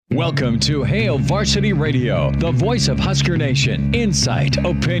Welcome to Hail Varsity Radio, the voice of Husker Nation. Insight,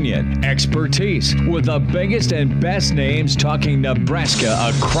 opinion, expertise, with the biggest and best names talking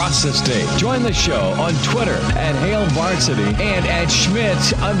Nebraska across the state. Join the show on Twitter at Hail Varsity and at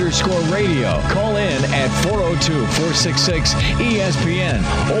Schmitz_radio. Call in at 402-466-ESPN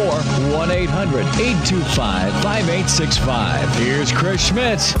or 1-800-825-5865. Here's Chris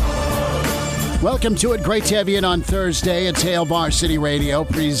Schmitz. Welcome to it. Great to have you in on Thursday. It's Hail Varsity Radio,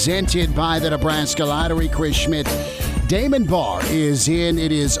 presented by the Nebraska Lottery. Chris Schmidt. Damon Barr is in.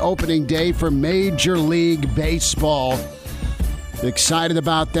 It is opening day for Major League Baseball. Excited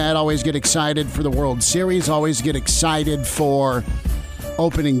about that. Always get excited for the World Series. Always get excited for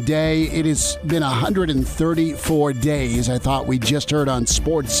opening day. It has been 134 days, I thought we just heard on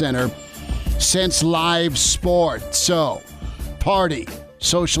SportsCenter, since live sport. So, party.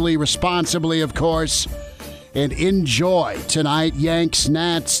 Socially responsibly, of course, and enjoy tonight. Yanks,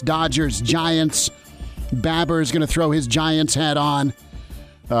 Nats, Dodgers, Giants. Babber's going to throw his Giants hat on.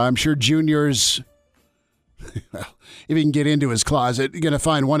 I'm sure Junior's, well, if he can get into his closet, going to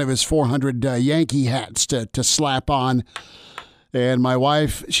find one of his 400 Yankee hats to slap on. And my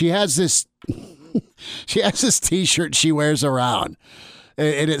wife, she has this T-shirt she wears around,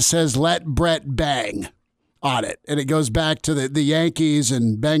 and it says "Let Brett Bang" on it, and it goes back to the Yankees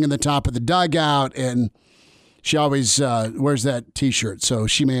and banging the top of the dugout, and she always wears that T-shirt, so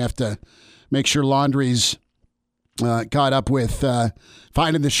she may have to make sure laundry's caught up with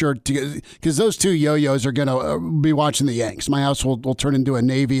finding the shirt, because those two yo-yos are going to be watching the Yanks. My house will turn into a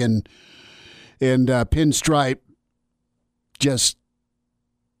navy and pinstripe just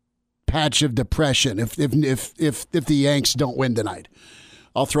patch of depression if the Yanks don't win tonight.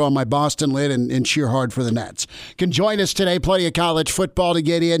 I'll throw on my Boston lid and cheer hard for the Nets. Can join us today. Plenty of college football to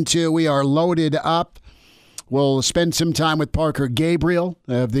get into. We are loaded up. We'll spend some time with Parker Gabriel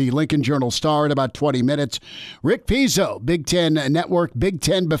of the Lincoln Journal-Star in about 20 minutes. Rick Pizzo, Big Ten Network, Big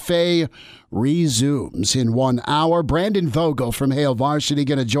Ten Buffet resumes in 1 hour. Brandon Vogel from Hail Varsity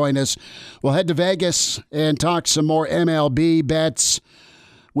going to join us. We'll head to Vegas and talk some more MLB bets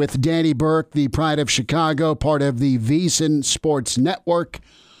with Danny Burke, the pride of Chicago, part of the VSiN Sports Network.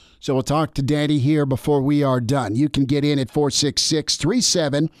 So we'll talk to Danny here before we are done. You can get in at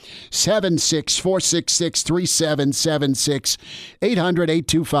 466-3776, 466-3776,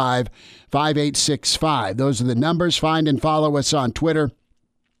 800-825-5865. Those are the numbers. Find and follow us on Twitter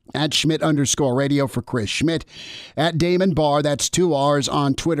at Schmidt_radio for Chris Schmidt, at Damon Barr, that's 2 R's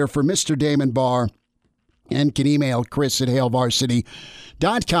on Twitter for Mr. Damon Barr, and can email Chris at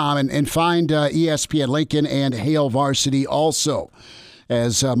hailvarsity.com and find ESPN Lincoln and Hail Varsity also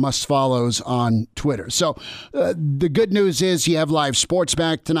as must-follows on Twitter. So the good news is you have live sports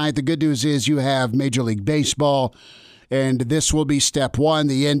back tonight. The good news is you have Major League Baseball, and this will be step one.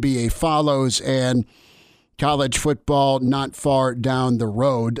 The NBA follows, and college football not far down the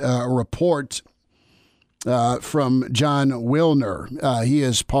road. A report from John Wilner. He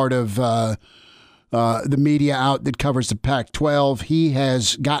is part of the media out that covers the Pac-12. He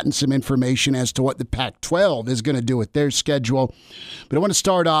has gotten some information as to what the Pac-12 is going to do with their schedule. But I want to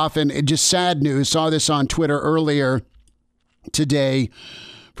start off, and just sad news. Saw this on Twitter earlier today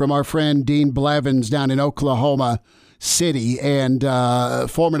from our friend Dean Blevins down in Oklahoma City, and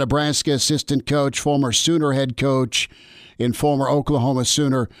former Nebraska assistant coach, former Sooner head coach, and former Oklahoma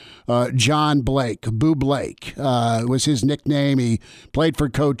Sooner, John Blake. Boo Blake was his nickname. He played for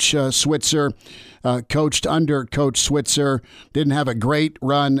Coach Switzer, coached under Coach Switzer. Didn't have a great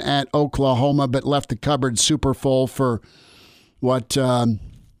run at Oklahoma, but left the cupboard super full for what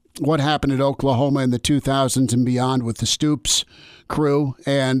happened at Oklahoma in the 2000s and beyond with the Stoops crew.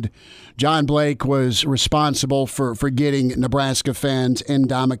 And John Blake was responsible for getting Nebraska fans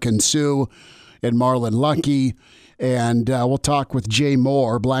Ndamukong Suh and Marlon Lucky. And we'll talk with Jay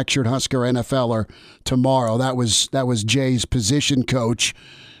Moore, Blackshirt Husker NFLer, tomorrow. That was Jay's position coach,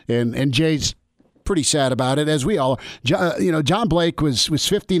 and Jay's pretty sad about it, as we all are. John Blake was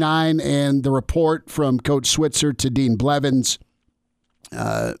 59, and the report from Coach Switzer to Dean Blevins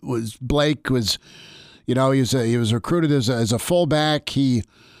was Blake was, he was recruited as a fullback. He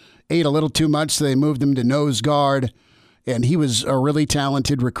ate a little too much, so they moved him to nose guard, and he was a really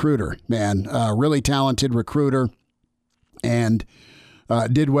talented recruiter, man, really talented recruiter. And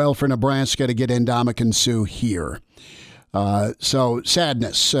did well for Nebraska to get Ndamukong Suh here. So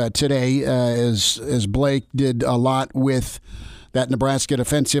sadness today as Blake did a lot with that Nebraska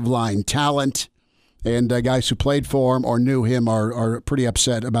defensive line talent. And guys who played for him or knew him are pretty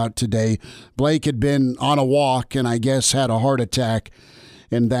upset about today. Blake had been on a walk and I guess had a heart attack,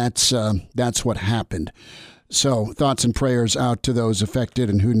 and that's what happened. So thoughts and prayers out to those affected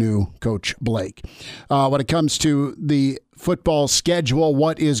and who knew Coach Blake. When it comes to the football schedule,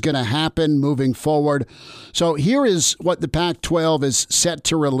 what is going to happen moving forward? So here is what the Pac-12 is set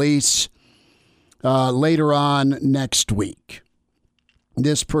to release later on next week.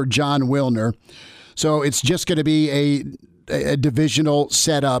 This per John Wilner. So it's just going to be a divisional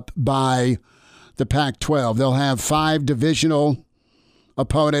setup by the Pac-12. They'll have 5 divisional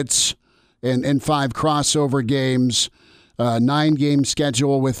opponents and 5 crossover games. 9-game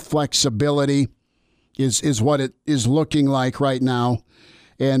schedule with flexibility is what it is looking like right now.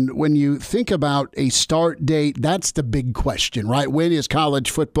 And when you think about a start date, that's the big question, right? When is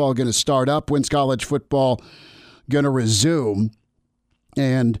college football going to start up? When's college football going to resume?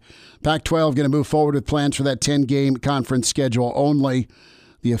 And Pac-12 going to move forward with plans for that 10-game conference schedule only.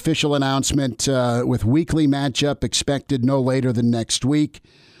 The official announcement with weekly matchup expected no later than next week,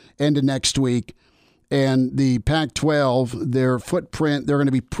 end of next week. And the Pac-12, their footprint, they're going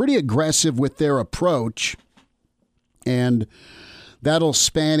to be pretty aggressive with their approach. And that'll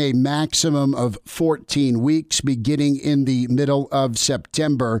span a maximum of 14 weeks beginning in the middle of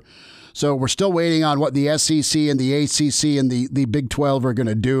September. So we're still waiting on what the SEC and the ACC and the Big 12 are going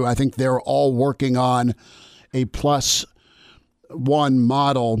to do. I think they're all working on a +1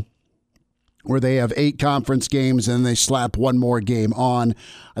 model where they have 8 conference games and they slap one more game on.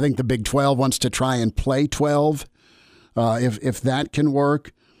 I think the Big 12 wants to try and play 12 if that can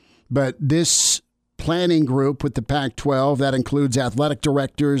work. But this planning group with the Pac-12, that includes athletic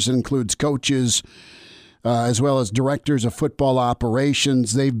directors, includes coaches, as well as directors of football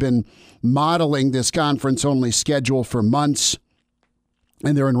operations. They've been modeling this conference-only schedule for months,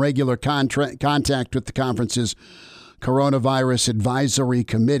 and they're in regular contact with the conference's Coronavirus Advisory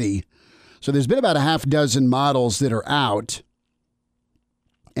Committee. So there's been about a half dozen models that are out,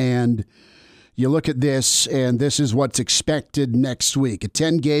 and you look at this, and this is what's expected next week. A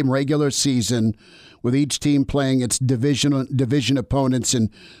 10-game regular season with each team playing its division opponents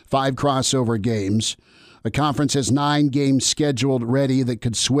in 5 crossover games. The conference has 9 games scheduled ready that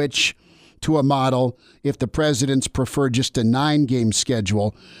could switch to a model if the presidents prefer just a 9-game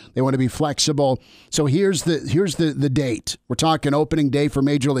schedule. They want to be flexible. So here's the date. We're talking opening day for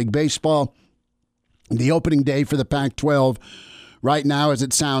Major League Baseball. The opening day for the Pac-12 right now, as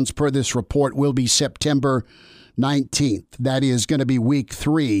it sounds per this report, will be September 19th. That is going to be week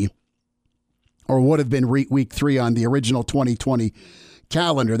 3, or would have been week 3 on the original 2020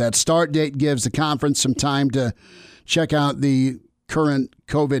 calendar. That start date gives the conference some time to check out the current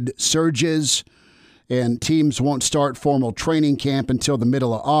COVID surges, and teams won't start formal training camp until the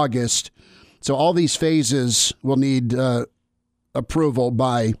middle of August. So all these phases will need approval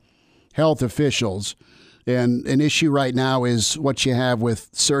by health officials. And an issue right now is what you have with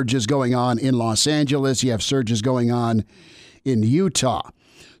surges going on in Los Angeles. You have surges going on in Utah.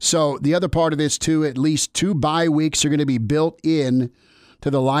 So the other part of this, too, at least 2 bye weeks are going to be built in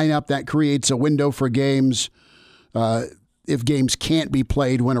to the lineup. That creates a window for games if games can't be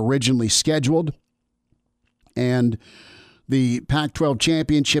played when originally scheduled. And the Pac-12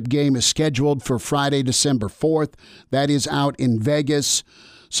 championship game is scheduled for Friday, December 4th. That is out in Vegas.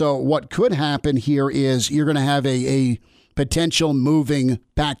 So what could happen here is you're going to have a potential moving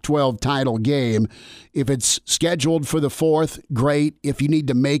Pac-12 title game. If it's scheduled for the 4th, great. If you need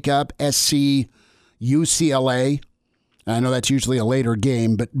to make up SC UCLA, I know that's usually a later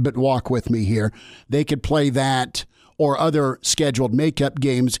game, but walk with me here. They could play that or other scheduled makeup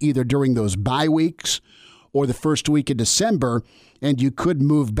games either during those bye weeks or the first week of December, and you could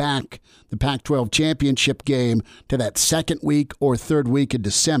move back the Pac-12 championship game to that second week or third week of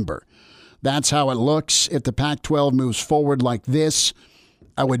December. That's how it looks. If the Pac-12 moves forward like this,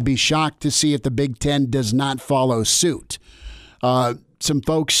 I would be shocked to see if the Big Ten does not follow suit. Some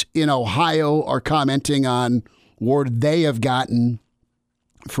folks in Ohio are commenting on word they have gotten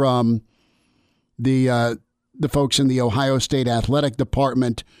from the folks in the Ohio State Athletic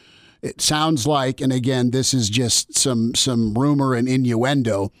Department. It sounds like, and again, this is just some rumor and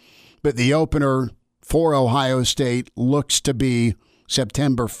innuendo, but the opener for Ohio State looks to be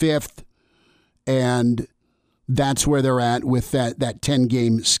September 5th, and that's where they're at with that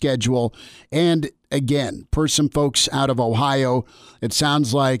 10-game schedule. And again, per some folks out of Ohio, it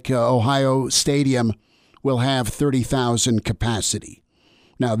sounds like Ohio Stadium will have 30,000 capacity.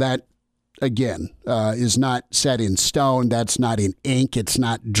 Now that, again, is not set in stone. That's not in ink. It's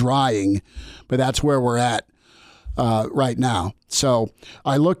not drying, but that's where we're at right now. So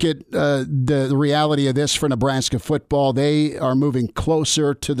I look at the reality of this for Nebraska football. They are moving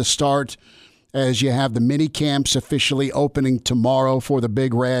closer to the start as you have the mini camps officially opening tomorrow for the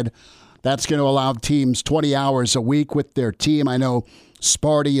Big Red. That's going to allow teams 20 hours a week with their team. I know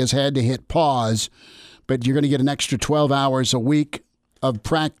Sparty has had to hit pause, but you're going to get an extra 12 hours a week of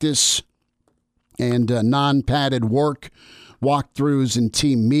practice and non-padded work, walkthroughs, and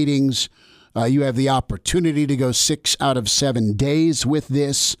team meetings. You have the opportunity to go 6 out of 7 days with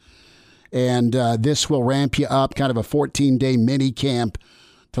this, and this will ramp you up, kind of a 14-day mini camp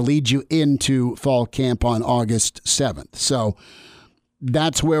to lead you into fall camp on August 7th. So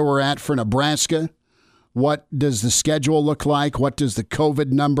that's where we're at for Nebraska. What does the schedule look like? What does the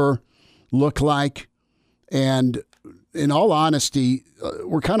COVID number look like? And in all honesty,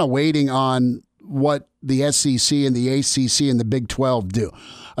 we're kind of waiting on what the SEC and the ACC and the Big 12 do.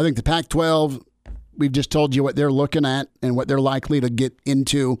 I think the Pac-12, we've just told you what they're looking at and what they're likely to get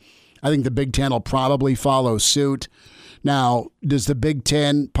into. I think the Big 10 will probably follow suit. Now, does the Big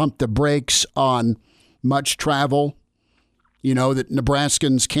 10 pump the brakes on much travel? You know, that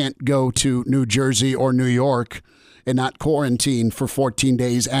Nebraskans can't go to New Jersey or New York and not quarantine for 14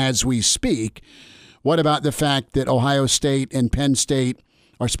 days as we speak. What about the fact that Ohio State and Penn State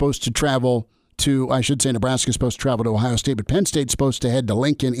are supposed to travel to, I should say Nebraska's supposed to travel to Ohio State, but Penn State's supposed to head to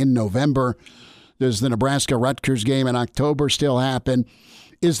Lincoln in November. Does the Nebraska-Rutgers game in October still happen?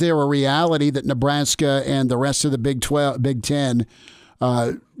 Is there a reality that Nebraska and the rest of the Big 10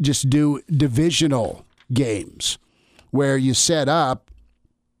 just do divisional games where you set up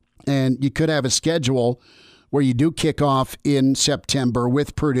and you could have a schedule where you do kick off in September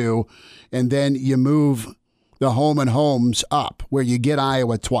with Purdue, and then you move the home and homes up, where you get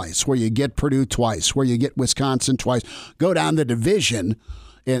Iowa twice, where you get Purdue twice, where you get Wisconsin twice, go down the division,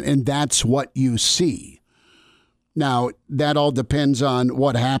 and that's what you see. Now, that all depends on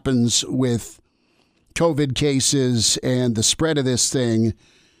what happens with COVID cases and the spread of this thing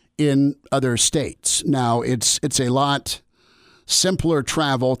in other states. Now, it's a lot simpler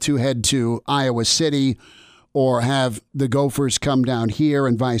travel to head to Iowa City or have the Gophers come down here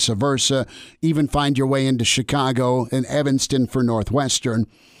and vice versa, even find your way into Chicago and Evanston for Northwestern.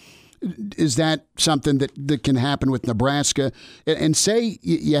 Is that something that can happen with Nebraska? And say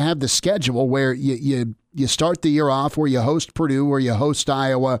you have the schedule where you start the year off where you host Purdue, where you host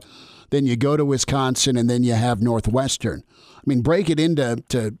Iowa, then you go to Wisconsin, and then you have Northwestern. I mean, break it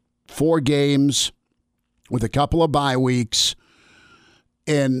into 4 games with a couple of bye weeks,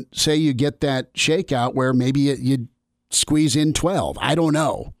 and say you get that shakeout where maybe you squeeze in 12. I don't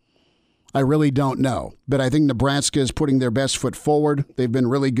know. I really don't know. But I think Nebraska is putting their best foot forward. They've been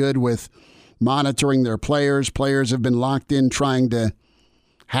really good with monitoring their players. Players have been locked in trying to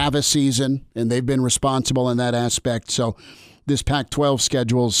have a season, and they've been responsible in that aspect. So this Pac-12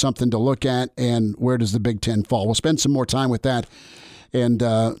 schedule is something to look at, and where does the Big Ten fall? We'll spend some more time with that. And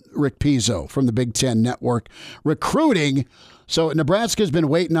Rick Pizzo from the Big Ten Network. Recruiting. So Nebraska's been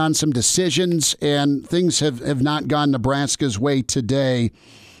waiting on some decisions, and things have not gone Nebraska's way today.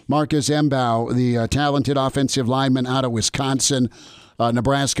 Marcus Embaugh, the talented offensive lineman out of Wisconsin,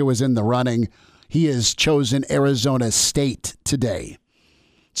 Nebraska was in the running. He has chosen Arizona State today.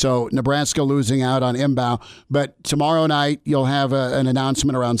 So Nebraska losing out on Embaugh. But tomorrow night, you'll have an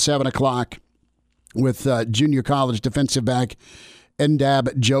announcement around 7 o'clock with junior college defensive back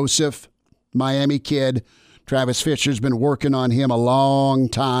Ndab Joseph, Miami kid. Travis Fisher's been working on him a long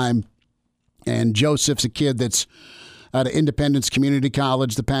time. And Joseph's a kid that's out of Independence Community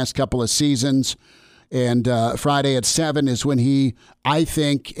College the past couple of seasons. And Friday at 7 is when he, I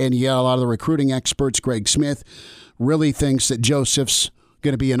think, and a lot of the recruiting experts, Greg Smith, really thinks that Joseph's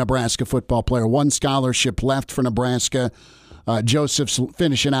going to be a Nebraska football player. 1 scholarship left for Nebraska. Joseph's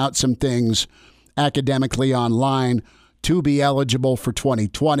finishing out some things academically online to be eligible for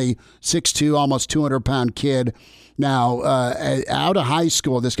 2020. 6'2", almost 200-pound kid. Now, out of high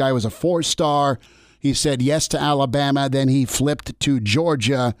school, this guy was a 4-star. He said yes to Alabama, then he flipped to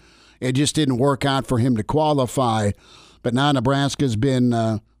Georgia. It just didn't work out for him to qualify. But now Nebraska's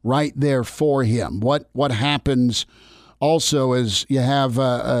been right there for him. What happens also is you have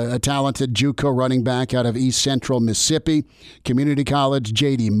a talented JUCO running back out of East Central Mississippi Community College,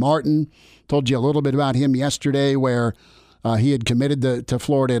 J.D. Martin. Told you a little bit about him yesterday, where he had committed to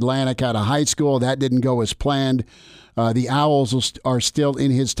Florida Atlantic out of high school. That didn't go as planned. The Owls are still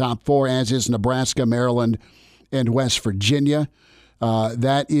in his top 4, as is Nebraska, Maryland, and West Virginia.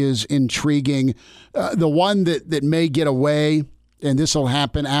 That is intriguing. The one that may get away, and this will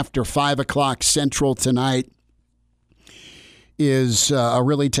happen after 5 o'clock Central tonight, is a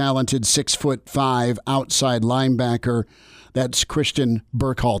really talented 6'5" outside linebacker That's Christian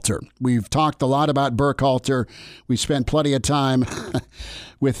Burkhalter. We've talked a lot about Burkhalter. We spent plenty of time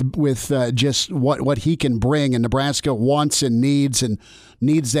with just what he can bring, and Nebraska wants and needs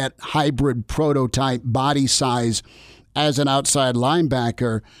that hybrid prototype body size as an outside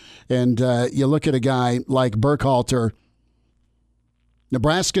linebacker. And you look at a guy like Burkhalter,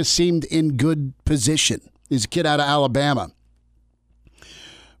 Nebraska seemed in good position. He's a kid out of Alabama.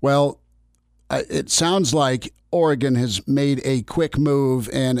 Well, it sounds like Oregon has made a quick move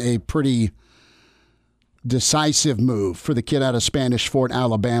and a pretty decisive move for the kid out of Spanish Fort,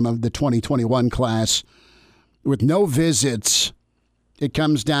 Alabama, the 2021 class. With no visits, it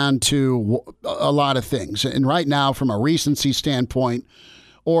comes down to a lot of things. And right now, from a recency standpoint,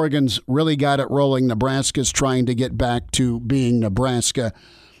 Oregon's really got it rolling. Nebraska's trying to get back to being Nebraska.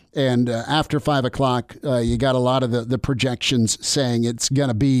 And after 5 o'clock, you got a lot of the projections saying it's going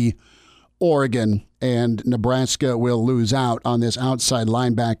to be Oregon, and Nebraska will lose out on this outside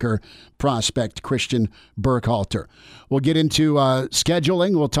linebacker prospect, Christian Burkhalter. We'll get into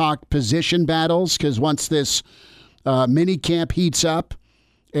scheduling. We'll talk position battles, because once this mini camp heats up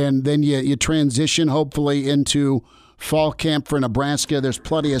and then you transition hopefully into fall camp for Nebraska, there's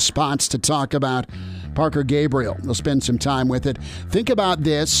plenty of spots to talk about. Parker Gabriel will spend some time with it. Think about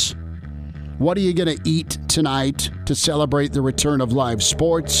this. What are you going to eat tonight to celebrate the return of live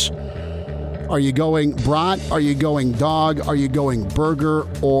sports? Are you going brat? Are you going dog? Are you going burger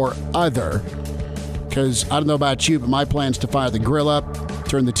or other? Because I don't know about you, but my plan's to fire the grill up,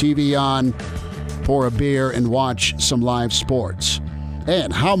 turn the TV on, pour a beer, and watch some live sports.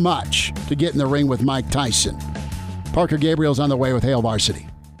 And how much to get in the ring with Mike Tyson? Parker Gabriel's on the way with Hail Varsity.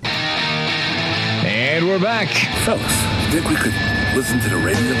 And we're back. Fellas, think we could listen to the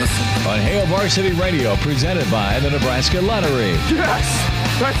radio on Hail Varsity Radio, presented by the Nebraska Lottery.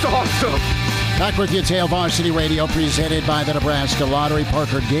 Yes! That's awesome! Back with you, it's Hail Varsity Radio, presented by the Nebraska Lottery.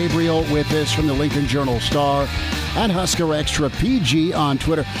 Parker Gabriel with us from the Lincoln Journal-Star and Husker Extra PG on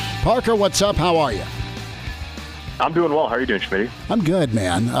Twitter. Parker, what's up? How are you? I'm doing well. How are you doing, Schmitty? I'm good,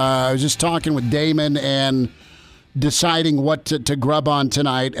 man. I was just talking with Damon and deciding what to grub on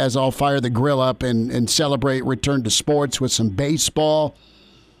tonight as I'll fire the grill up and celebrate return to sports with some baseball.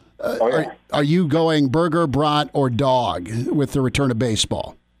 Are you going burger, brat, or dog with the return of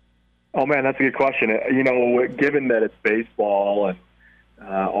baseball? Oh, man, that's a good question. You know, given that it's baseball and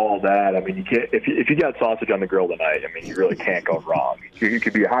all that, I mean, you can't, if you got sausage on the grill tonight, I mean, you really can't go wrong. You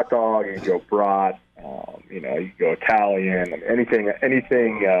could be a hot dog, you can go brat, you can go Italian, anything, any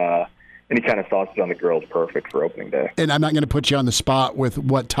kind of sausage on the grill is perfect for opening day. And I'm not going to put you on the spot with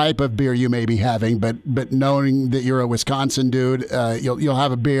what type of beer you may be having, but knowing that you're a Wisconsin dude, you'll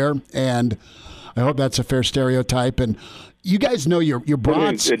have a beer, and I hope that's a fair stereotype. And you guys know your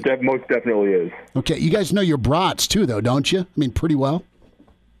brats. It most definitely is. Okay, you guys know your brats too, though, don't you? I mean, pretty well.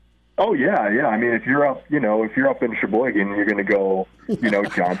 Oh yeah. I mean, if you're up in Sheboygan, you're going to go,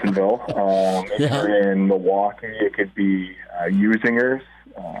 Johnsonville. If you're in Milwaukee, it could be Usingers.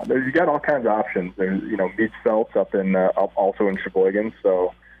 You got all kinds of options. There's, Meats Phelps up also in Sheboygan.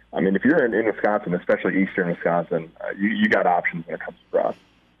 So, I mean, if you're in Wisconsin, especially eastern Wisconsin, you got options when it comes to brats.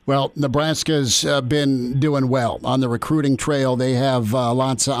 Well, Nebraska's been doing well on the recruiting trail. They have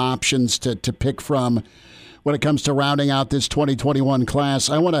lots of options to pick from when it comes to rounding out this 2021 class.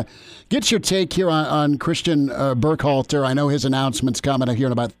 I want to get your take here on Christian Burkhalter. I know his announcement's coming here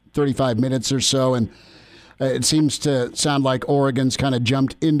in about 35 minutes or so, and it seems to sound like Oregon's kind of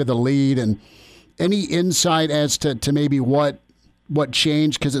jumped into the lead. And any insight as to maybe what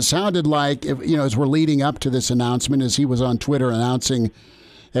changed? Because it sounded like, as we're leading up to this announcement, as he was on Twitter announcing,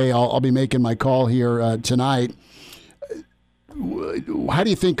 hey, I'll be making my call here tonight. How do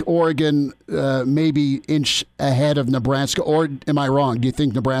you think Oregon maybe inch ahead of Nebraska, or am I wrong? Do you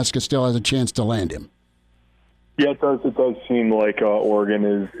think Nebraska still has a chance to land him? Yeah, it does. It does seem like Oregon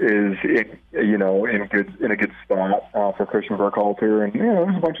is in a good spot for Christian Burkhalter, and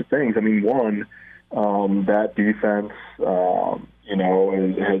there's a bunch of things. I mean, one, that defense,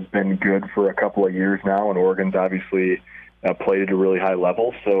 has been good for a couple of years now, and Oregon's obviously played at a really high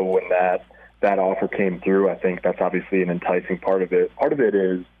level. So when that offer came through, I think that's obviously an enticing part of it. Part of it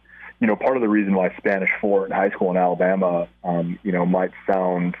is, part of the reason why Spanish Fort High School in Alabama, might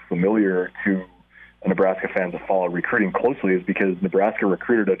sound familiar to Nebraska fans that follow recruiting closely is because Nebraska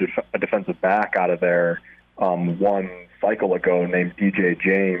recruited a defensive back out of there one cycle ago named DJ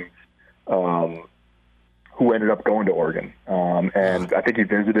James, who ended up going to Oregon. And I think he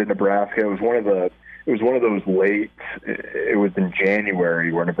visited Nebraska. It was one of those late. It was in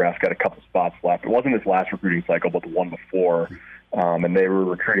January where Nebraska had a couple spots left. It wasn't his last recruiting cycle, but the one before. And they were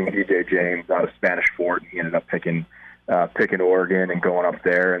recruiting DJ James out of Spanish Fort, and he ended up picking picking Oregon and going up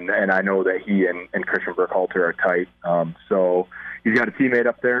there. And I know that he and Christian Burkhalter are tight. So he's got a teammate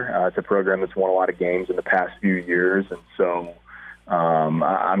up there. It's a program that's won a lot of games in the past few years. And so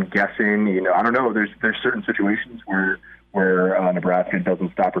I'm guessing, I don't know, there's certain situations where Nebraska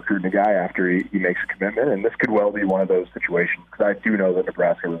doesn't stop recruiting a guy after he makes a commitment. And this could well be one of those situations, because I do know that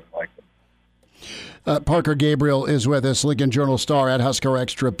Nebraska really likes him. Parker Gabriel is with us, Lincoln Journal star at Husker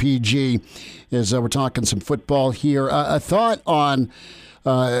Extra PG, as we're talking some football here. A thought on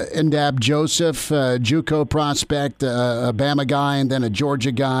Ndab Joseph, JUCO prospect, a Bama guy, and then a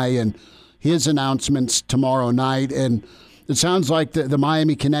Georgia guy, and his announcements tomorrow night. And it sounds like the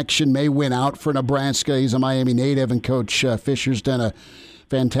Miami connection may win out for Nebraska. He's a Miami native, and Coach Fisher's done a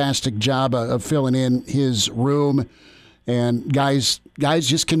fantastic job of filling in his room. And guys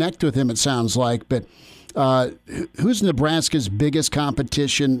just connect with him, it sounds like. But who's Nebraska's biggest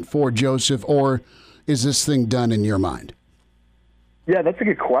competition for Joseph, or is this thing done in your mind? Yeah, that's a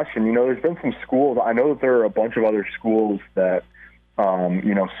good question. There's been some schools. I know that there are a bunch of other schools that,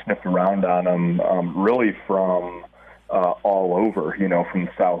 sniffed around on him, really from all over, from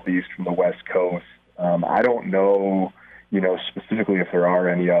the Southeast, from the West Coast. I don't know, specifically if there are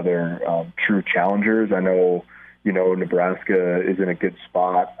any other true challengers. I know, Nebraska is in a good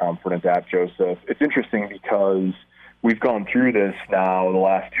spot for Ndab Joseph. It's interesting because we've gone through this now the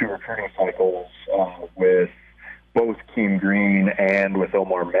last two recruiting cycles with both Keem Green and with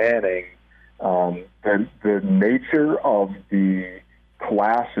Omar Manning. The nature of the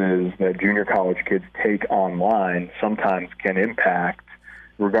classes that junior college kids take online sometimes can impact,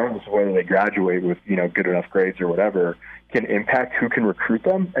 regardless of whether they graduate with good enough grades or whatever, can impact who can recruit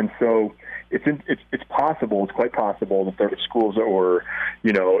them. And so it's possible, it's quite possible that there are schools that were,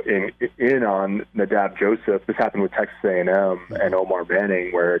 in on Ndab Joseph. This happened with Texas A&M and Omar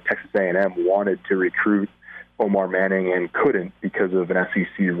Manning, where Texas A&M wanted to recruit Omar Manning and couldn't because of an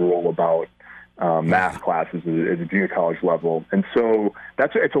SEC rule about math classes at the junior college level. And so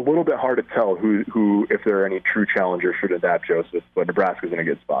it's a little bit hard to tell who if there are any true challengers for Ndab Joseph, but Nebraska's in a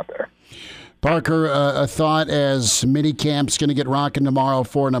good spot there. Parker, a thought as mini-camp's going to get rocking tomorrow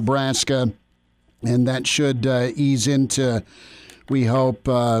for Nebraska, and that should ease into, we hope,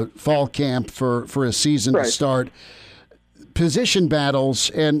 fall camp for a season to start. Position battles,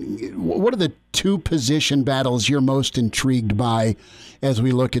 and what are the two position battles you're most intrigued by as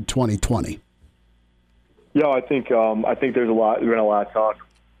we look at 2020? Yeah, I think there's been a lot of talk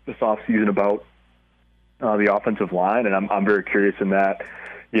this offseason about the offensive line, and I'm very curious in that.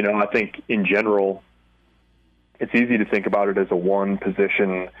 I think in general, it's easy to think about it as a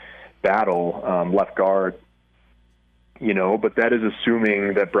one-position battle, left guard, but that is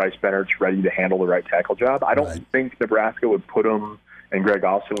assuming that Bryce Bennert's ready to handle the right tackle job. I don't think Nebraska would put him, and Greg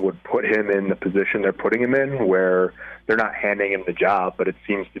Austin would put him in the position they're putting him in, where they're not handing him the job, but it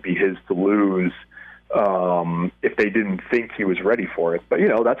seems to be his to lose if they didn't think he was ready for it. But,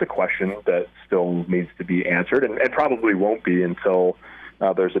 that's a question that still needs to be answered, and probably won't be until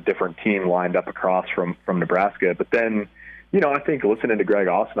there's a different team lined up across from Nebraska. But then, I think listening to Greg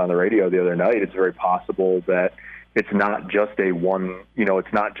Austin on the radio the other night, it's very possible that it's not just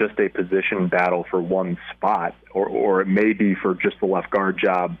it's not just a position battle for one spot, or it may be for just the left guard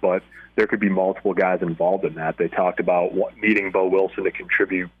job, but there could be multiple guys involved in that. They talked about needing Bo Wilson to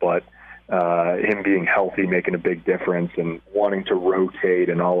contribute, but him being healthy making a big difference, and wanting to rotate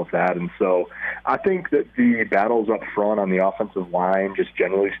and all of that. And so I think that the battles up front on the offensive line, just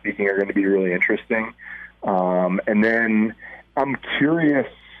generally speaking, are going to be really interesting. And then I'm curious,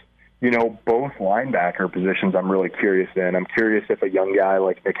 both linebacker positions I'm really curious in. I'm curious if a young guy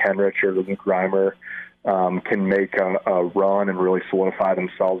like Nick Henrich or Luke Reimer can make a run and really solidify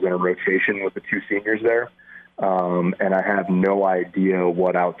themselves in a rotation with the two seniors there. And I have no idea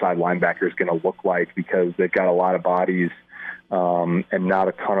what outside linebacker is going to look like, because they've got a lot of bodies and not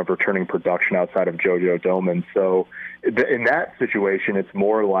a ton of returning production outside of JoJo Doman. So in that situation, it's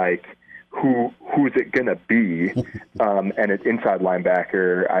more like who's it going to be? And at inside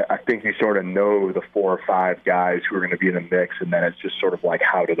linebacker, I think you sort of know the 4 or 5 guys who are going to be in the mix, and then it's just sort of like,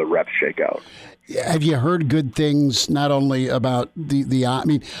 how do the reps shake out? Have you heard good things not only about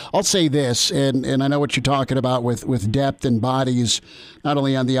I'll say this, and I know what you're talking about with depth and bodies, not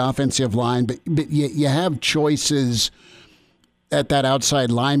only on the offensive line, but you have choices at that outside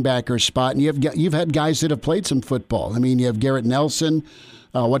linebacker spot, and you've had guys that have played some football. You have Garrett Nelson.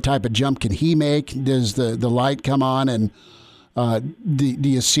 What type of jump can he make? Does the light come on, and do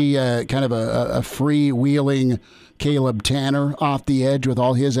you see kind of a freewheeling Caleb Tanner off the edge with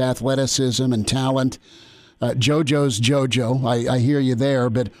all his athleticism and talent? JoJo's JoJo. I hear you there,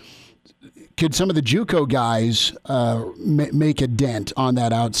 but could some of the JUCO guys make a dent on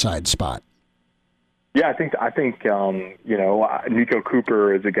that outside spot? Yeah, I think Nico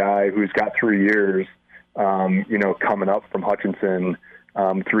Cooper is a guy who's got 3 years, coming up from Hutchinson,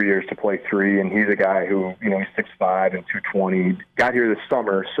 3 years to play 3, and he's a guy who, he's 6'5" and 220. Got here this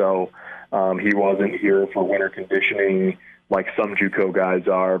summer, so he wasn't here for winter conditioning like some JUCO guys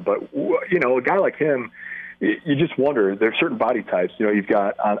are. But, a guy like him, you just wonder, there's certain body types, you've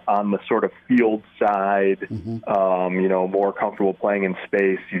got on the sort of field side, more comfortable playing in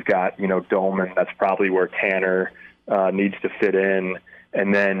space. You've got, Doman, that's probably where Tanner needs to fit in.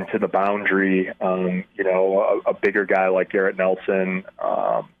 And then to the boundary, a bigger guy like Garrett Nelson,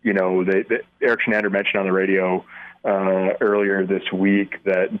 Eric Shenander mentioned on the radio earlier this week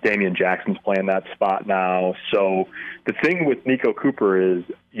that Damian Jackson's playing that spot now. So the thing with Nico Cooper is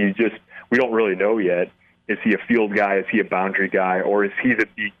we don't really know yet. Is he a field guy? Is he a boundary guy? Or is he the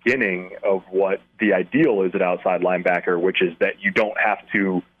beginning of what the ideal is at outside linebacker, which is that you don't have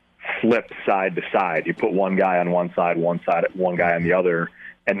to flip side to side. You put one guy on one side, one guy on the other,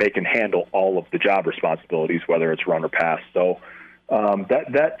 and they can handle all of the job responsibilities, whether it's run or pass. So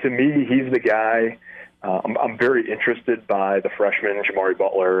that to me, he's the guy. I'm very interested by the freshmen, Jamari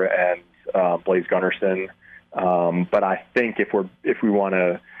Butler and Blaze Gunnarsson. But I think if we want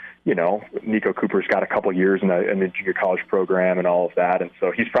to, Nico Cooper's got a couple years in the junior college program and all of that, and so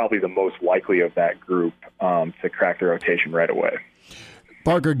he's probably the most likely of that group to crack the rotation right away.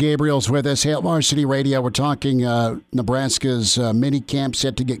 Parker Gabriel's with us, Hail Varsity Radio. We're talking Nebraska's mini camp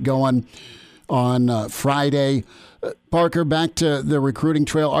set to get going on Friday. Parker, back to the recruiting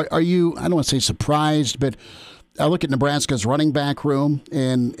trail. Are you, I don't want to say surprised, but I look at Nebraska's running back room,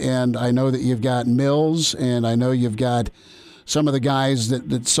 and I know that you've got Mills, and I know you've got some of the guys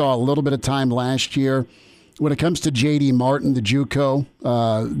that saw a little bit of time last year. When it comes to J.D. Martin, the JUCO,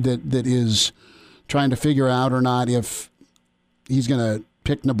 that is trying to figure out or not if he's going to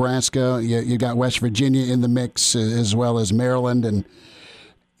pick Nebraska. You got West Virginia in the mix as well as Maryland. And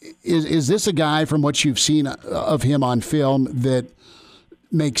is this a guy, from what you've seen of him on film, that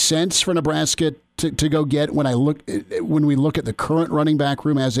makes sense for Nebraska to go get when we look at the current running back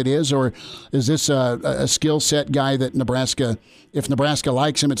room as it is? Or is this a skill set guy that Nebraska, if Nebraska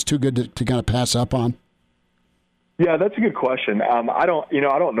likes him, it's too good to kind of pass up on? Yeah, that's a good question. I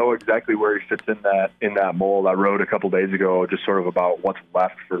don't know exactly where he fits in that mold. I wrote a couple days ago just sort of about what's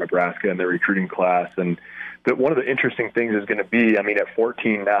left for Nebraska in the recruiting class, and one of the interesting things is going to be, at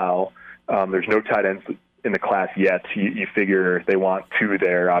 14 now, there's no tight ends in the class yet. You figure they want 2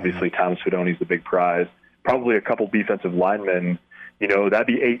 there. Obviously, Thomas Fidoni's the big prize. Probably a couple defensive linemen. That'd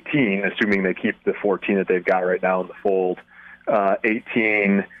be 18, assuming they keep the 14 that they've got right now in the fold.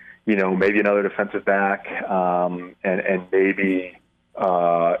 18. Maybe another defensive back, and maybe,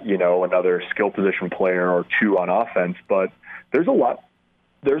 another skill position player or 2 on offense. But there's a lot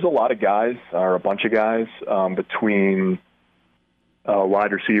of guys, or a bunch of guys, between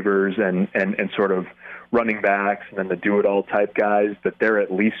wide receivers and sort of running backs and then the do-it-all type guys that they're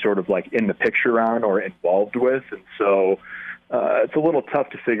at least sort of like in the picture on or involved with. And so it's a little tough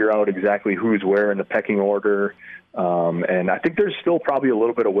to figure out exactly who's where in the pecking order. And I think there's still probably a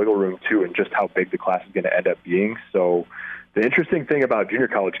little bit of wiggle room, too, in just how big the class is going to end up being. So the interesting thing about junior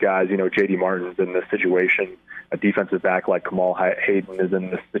college guys, J.D. Martin's in this situation. A defensive back like Kamal Hayden is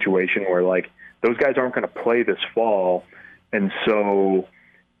in this situation where, those guys aren't going to play this fall. And so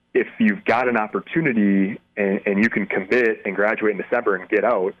if you've got an opportunity and you can commit and graduate in December and get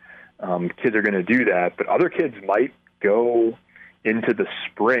out, kids are going to do that. But other kids might go into the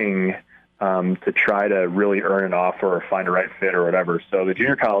spring to try to really earn an offer or find a right fit or whatever. So the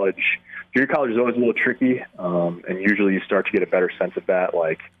junior college is always a little tricky, and usually you start to get a better sense of that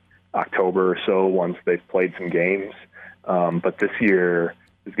October or so once they've played some games. But this year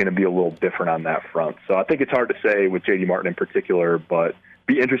is going to be a little different on that front. So I think it's hard to say with J.D. Martin in particular, but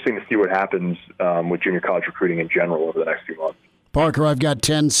be interesting to see what happens with junior college recruiting in general over the next few months. Parker, I've got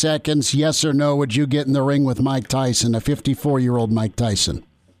 10 seconds. Yes or no, would you get in the ring with Mike Tyson, a 54-year-old Mike Tyson?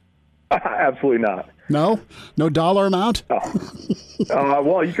 Absolutely not. No? No dollar amount? No.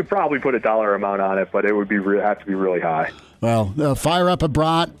 Well, you could probably put a dollar amount on it, but it would have to be really high. Well, fire up a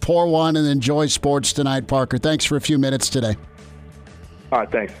brat, pour one, and enjoy sports tonight, Parker. Thanks for a few minutes today. All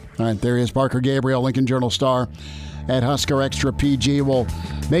right, thanks. All right, there he is, Parker Gabriel, Lincoln Journal star at Husker Extra PG. We'll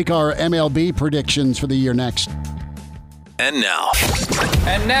make our MLB predictions for the year next. And now,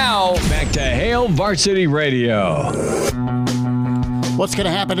 back to Hail Varsity Radio. What's going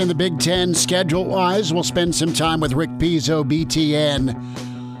to happen in the Big Ten schedule-wise? We'll spend some time with Rick Pizzo, BTN.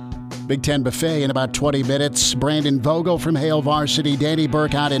 Big Ten Buffet in about 20 minutes. Brandon Vogel from Hale Varsity. Danny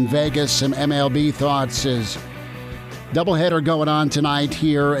Burke out in Vegas. Some MLB thoughts as doubleheader going on tonight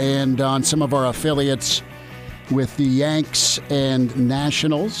here and on some of our affiliates with the Yanks and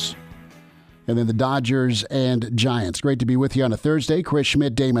Nationals. And then the Dodgers and Giants. Great to be with you on a Thursday. Chris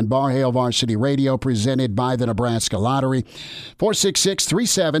Schmidt, Damon Barr, Hale Varsity Radio, presented by the Nebraska Lottery.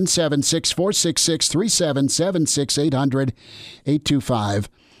 466-3776, 466-3776,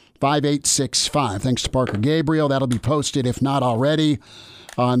 800-825-5865. Thanks to Parker Gabriel. That'll be posted, if not already,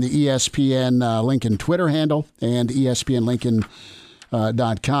 on the ESPN Lincoln Twitter handle and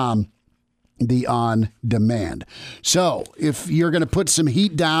ESPNLincoln.com, the on demand. So if you're going to put some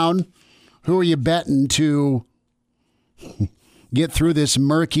heat down, who are you betting to get through this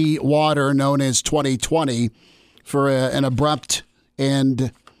murky water known as 2020 for an abrupt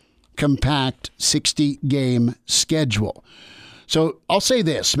and compact 60-game schedule? So I'll say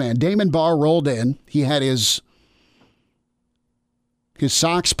this, man. Damon Barr rolled in. He had his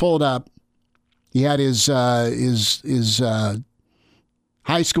socks pulled up. He had his high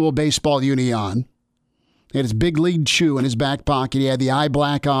school baseball uni on. He had his big league shoe in his back pocket. He had the eye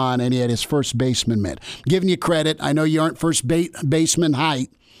black on, and he had his first baseman mitt. Giving you credit. I know you aren't first baseman height,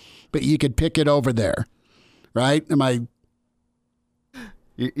 but you could pick it over there, right? Am I?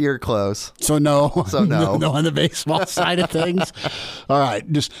 You're close. So no. So no. No on the baseball side of things. All right.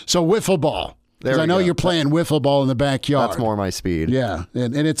 So wiffle ball. Because I know you're playing wiffle ball in the backyard. That's more my speed. Yeah,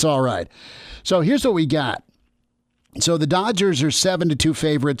 and it's all right. So here's what we got. So the Dodgers are 7-2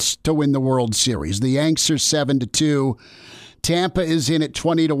 favorites to win the World Series. The Yanks are 7-2. Tampa is in at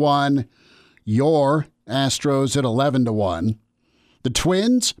 20-1. Your Astros at 11-1. The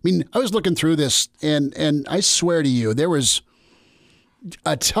Twins, I mean, I was looking through this, and I swear to you, there was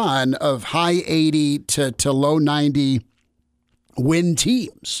a ton of high 80 to low 90 win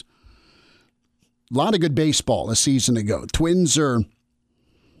teams. A lot of good baseball a season ago. Twins are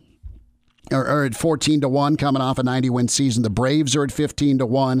at 14-1, coming off a 90-win season. The Braves are at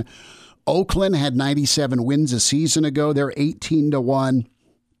 15-1. Oakland had 97 wins a season ago. They're 18-1.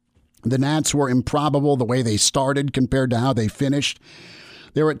 The Nats were improbable the way they started compared to how they finished.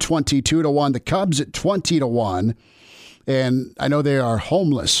 They're at 22-1. The Cubs at 20-1. And I know they are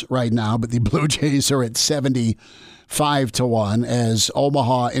homeless right now, but the Blue Jays are at 75-1 as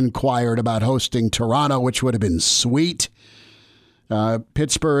Omaha inquired about hosting Toronto, which would have been sweet.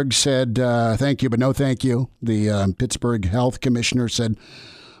 Pittsburgh said, thank you, but no thank you. The Pittsburgh Health Commissioner said,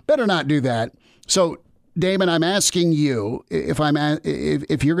 better not do that. So, Damon, I'm asking you, if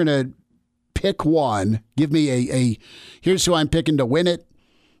you're going to pick one, give me here's who I'm picking to win it,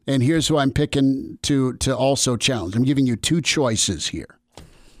 and here's who I'm picking to also challenge. I'm giving you two choices here.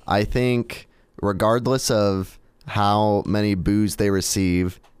 I think regardless of how many boos they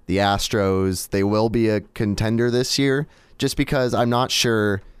receive, the Astros, they will be a contender this year. Just because I'm not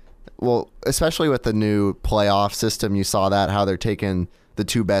sure, well, especially with the new playoff system, you saw that, how they're taking the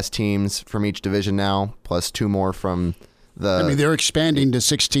two best teams from each division now, plus two more from the... I mean, they're expanding to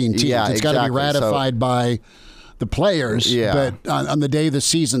 16 teams. Yeah, it's got to be ratified by the players, yeah. But on the day the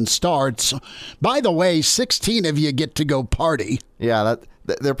season starts, by the way, 16 of you get to go party. Yeah,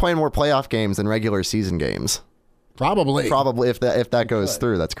 they're playing more playoff games than regular season games. Probably if that goes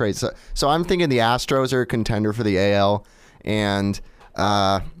through, that's great. So I'm thinking the Astros are a contender for the AL. And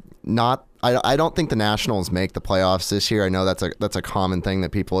I don't think the Nationals make the playoffs this year. I know that's a common thing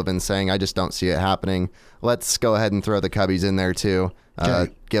that people have been saying. I just don't see it happening. Let's go ahead and throw the Cubbies in there too.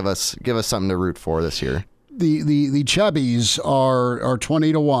 Okay. Give us something to root for this year. The Chubbies are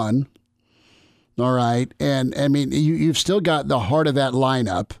 20-1. All right, and I mean you've still got the heart of that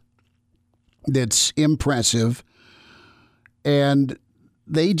lineup that's impressive, and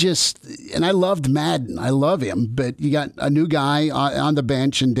I loved Madden. I love him, but you got a new guy on the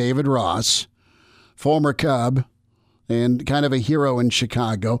bench in David Ross, former Cub, and kind of a hero in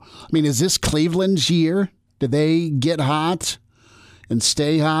Chicago. I mean, is this Cleveland's year? Do they get hot and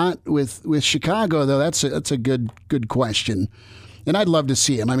stay hot with Chicago? Though that's a good question, and I'd love to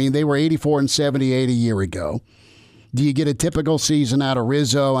see him. I mean, they were 84-78 a year ago. Do you get a typical season out of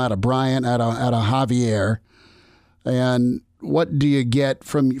Rizzo, out of Bryant, out of Javier, and what do you get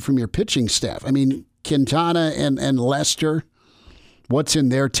from your pitching staff? I mean, Quintana and Lester, what's in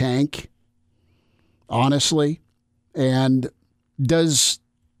their tank, honestly? And does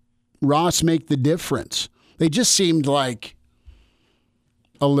Ross make the difference? They just seemed like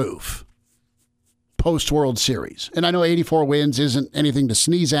aloof post-World Series. And I know 84 wins isn't anything to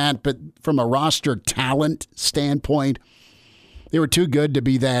sneeze at, but from a roster talent standpoint, they were too good to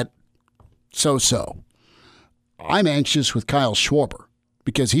be that so-so. I'm anxious with Kyle Schwarber.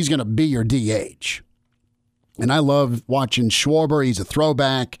 because he's going to be your DH. And I love watching Schwarber. He's a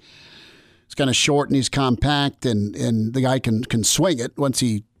throwback. He's kind of short and he's compact, and the guy can swing it once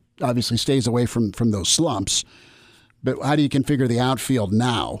he obviously stays away from those slumps. But how do you configure the outfield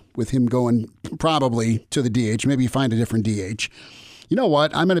now with him going probably to the DH? Maybe you find a different DH. You know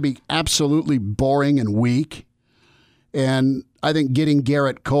what? I'm going to be absolutely boring and weak. And I think getting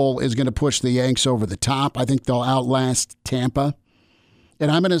Garrett Cole is going to push the Yanks over the top. I think they'll outlast Tampa.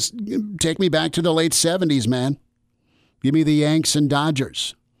 And I'm going to take me back to the late 70s, man. Give me the Yanks and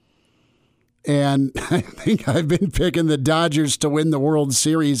Dodgers. And I think I've been picking the Dodgers to win the World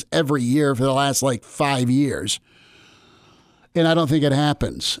Series every year for the last 5 years. And I don't think it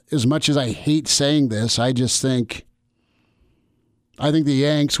happens. As much as I hate saying this, I think the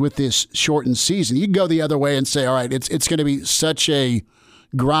Yanks with this shortened season, you can go the other way and say, all right, it's going to be such a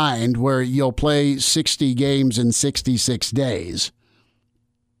grind where you'll play 60 games in 66 days.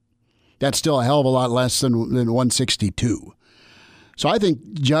 That's still a hell of a lot less than 162. So I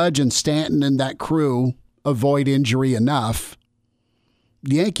think Judge and Stanton and that crew avoid injury enough.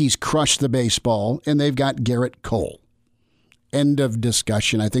 The Yankees crush the baseball, and they've got Garrett Cole. End of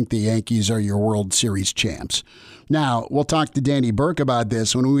discussion. I think the Yankees are your World Series champs. Now, we'll talk to Danny Burke about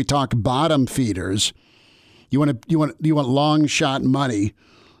this when we talk bottom feeders. You want long shot money.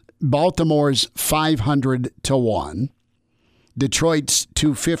 Baltimore's 500-1. Detroit's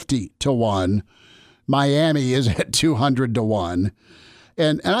 250-1. Miami is at 200-1.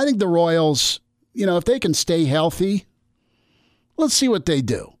 And I think the Royals, if they can stay healthy, let's see what they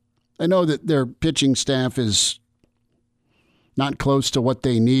do. I know that their pitching staff is not close to what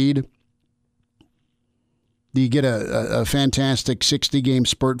they need. Do you get a fantastic 60-game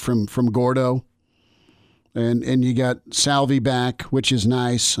spurt from Gordo? And you got Salvi back, which is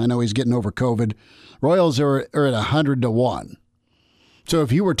nice. I know he's getting over COVID. Royals are at 100-1. So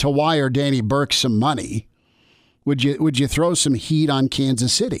if you were to wire Danny Burke some money, would you throw some heat on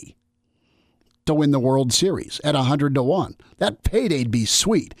Kansas City to win the World Series at 100-1? That payday'd be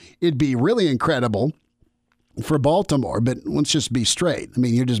sweet. It'd be really incredible for Baltimore, but let's just be straight. I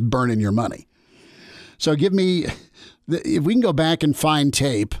mean, you're just burning your money. So give me, if we can go back and find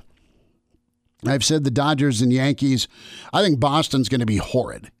tape, I've said the Dodgers and Yankees, I think Boston's going to be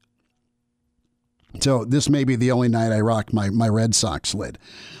horrid. So this may be the only night I rock my Red Sox lid.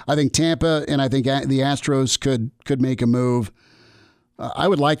 I think Tampa and I think the Astros could make a move. I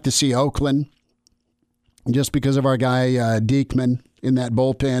would like to see Oakland just because of our guy Diekman in that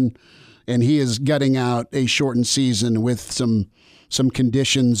bullpen. And he is gutting out a shortened season with some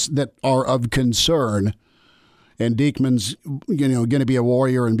conditions that are of concern. And Diekman's, going to be a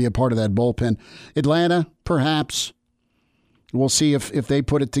warrior and be a part of that bullpen. Atlanta, perhaps. We'll see if they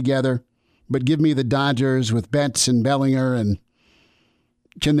put it together. But give me the Dodgers with Betts and Bellinger, and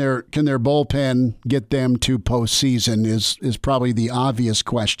can their bullpen get them to postseason is probably the obvious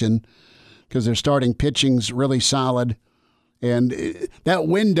question, because their starting pitching's really solid. And that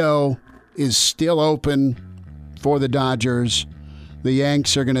window is still open for the Dodgers. The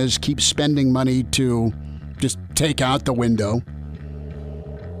Yanks are going to just keep spending money to just take out the window.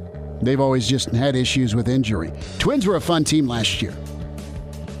 They've always just had issues with injury. Twins were a fun team last year.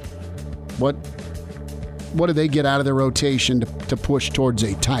 What do they get out of their rotation to push towards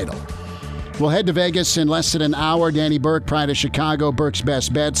a title? We'll head to Vegas in less than an hour. Danny Burke, Pride of Chicago, Burke's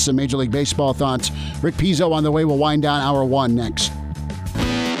Best Bets, some Major League Baseball thoughts. Rick Pizzo on the way. We'll wind down hour one next.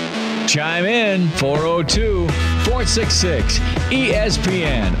 Chime in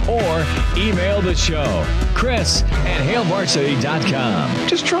 402-466-ESPN or email the show, Chris@HailVarsity.com.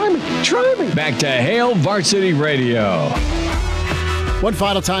 Just try me. Back to Hail Varsity Radio. One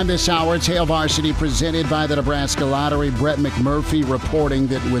final time this hour, it's Hail Varsity presented by the Nebraska Lottery. Brett McMurphy reporting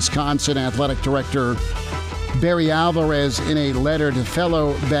that Wisconsin Athletic Director Barry Alvarez, in a letter to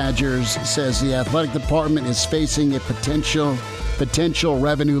fellow Badgers, says the athletic department is facing a potential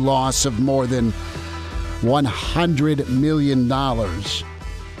revenue loss of more than $100 million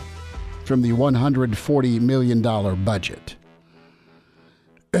from the $140 million budget.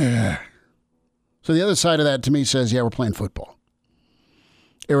 So the other side of that to me says, yeah, we're playing football.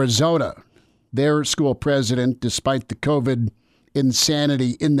 Arizona, their school president, despite the COVID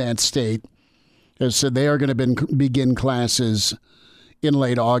insanity in that state, has said they are going to begin classes in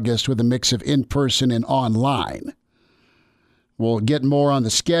late August with a mix of in-person and online. We'll get more on the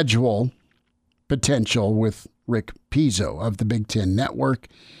schedule potential with Rick Pizzo of the Big Ten Network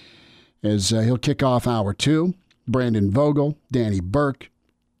as he'll kick off hour two. Brandon Vogel, Danny Burke.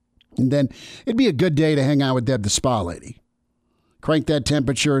 And then it'd be a good day to hang out with Deb the Spa Lady. Crank that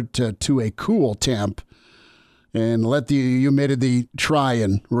temperature to a cool temp and let the humidity try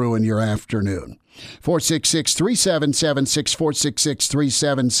and ruin your afternoon. 466-3776,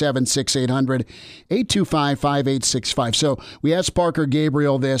 466-3776, 800-825-5865. So we asked Parker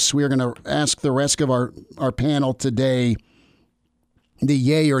Gabriel this. We're going to ask the rest of our panel today the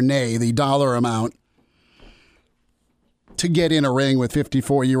yay or nay, the dollar amount to get in a ring with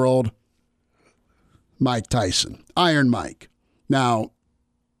 54-year-old Mike Tyson. Iron Mike. Now,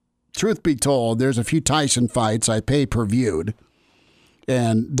 truth be told, there's a few Tyson fights I pay-per-viewed,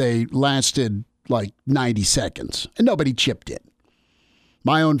 and they lasted like 90 seconds, and nobody chipped in.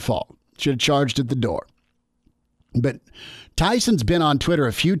 My own fault. Should have charged at the door. But Tyson's been on Twitter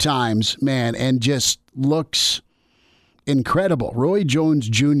a few times, man, and just looks incredible. Roy Jones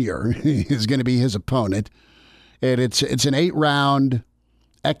Jr. is going to be his opponent, and it's an 8-round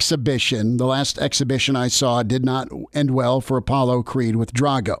exhibition. The last exhibition I saw did not end well for Apollo Creed with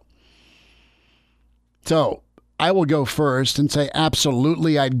Drago. So I will go first and say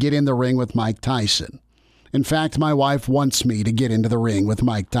absolutely I'd get in the ring with Mike Tyson. In fact, my wife wants me to get into the ring with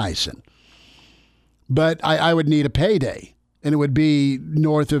Mike Tyson. But I would need a payday, and it would be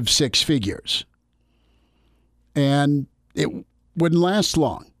north of 6 figures. And it wouldn't last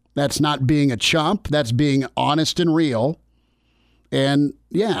long. That's not being a chump. That's being honest and real. And,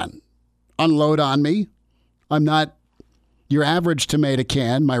 yeah, unload on me. I'm not your average tomato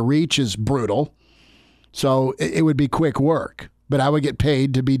can. My reach is brutal. So it would be quick work. But I would get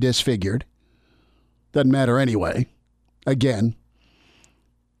paid to be disfigured. Doesn't matter anyway. Again.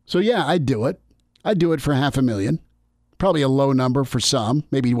 So, yeah, I'd do it. I'd do it for $500,000. Probably a low number for some.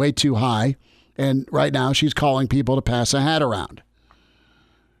 Maybe way too high. And right now she's calling people to pass a hat around.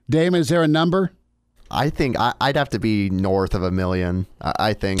 Dame, is there a number? I think I'd have to be north of $1 million.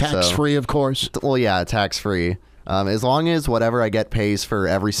 I think tax-free, of course. Well, yeah, tax-free. As long as whatever I get pays for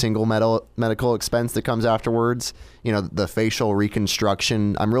every single medical expense that comes afterwards, the facial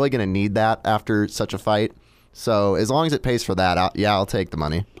reconstruction, I'm really going to need that after such a fight. So as long as it pays for that, I'll take the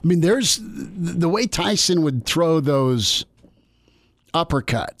money. I mean, there's the way Tyson would throw those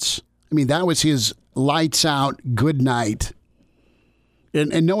uppercuts. I mean, that was his lights out, good night.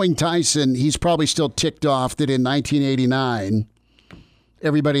 And knowing Tyson, he's probably still ticked off that in 1989,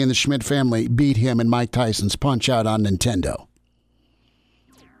 everybody in the Schmidt family beat him in Mike Tyson's Punch-Out on Nintendo.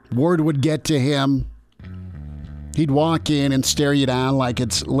 Word would get to him. He'd walk in and stare you down like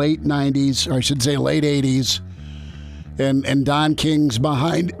it's late 90s, or I should say late 80s. And Don King's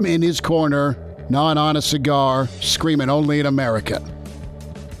behind him in his corner, gnawing on a cigar, screaming only in America.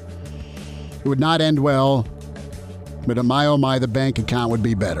 It would not end well. But oh my, the bank account would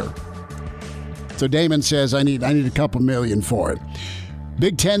be better. So Damon says, I need a couple million for it.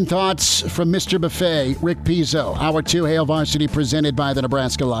 Big Ten thoughts from Mr. Buffet, Rick Pizzo. Hour 2, Hail Varsity, presented by the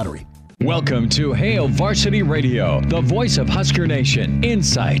Nebraska Lottery. Welcome to Hail Varsity Radio, the voice of Husker Nation.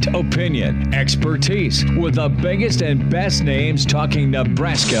 Insight, opinion, expertise, with the biggest and best names talking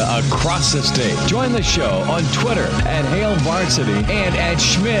Nebraska across the state. Join the show on Twitter at Hail Varsity and at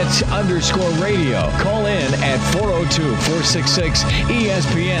Schmidt_radio. Call in at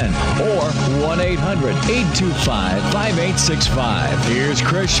 402-466-ESPN or 1-800-825-5865. Here's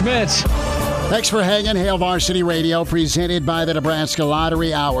Chris Schmidt. Thanks for hanging. Hail Varsity Radio, presented by the Nebraska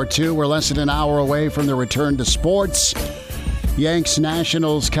Lottery. Hour 2. We're less than an hour away from the return to sports. Yanks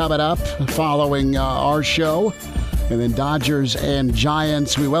Nationals coming up following our show. And then Dodgers and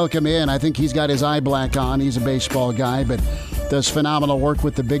Giants. We welcome in. I think he's got his eye black on. He's a baseball guy, but does phenomenal work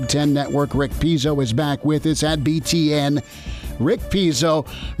with the Big Ten Network. Rick Pizzo is back with us at BTN. Rick Pizzo.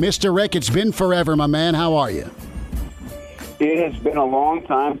 Mr. Rick, it's been forever, my man. How are you? It has been a long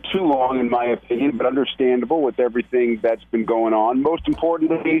time, too long in my opinion, but understandable with everything that's been going on. Most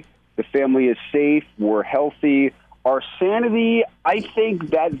importantly, the family is safe, we're healthy. Our sanity, I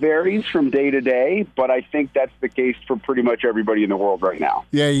think that varies from day to day, but I think that's the case for pretty much everybody in the world right now.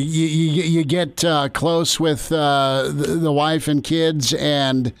 Yeah, you get close with the wife and kids,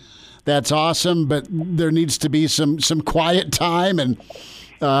 and that's awesome, but there needs to be some quiet time, and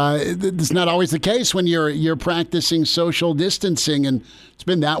it's not always the case when you're practicing social distancing, and it's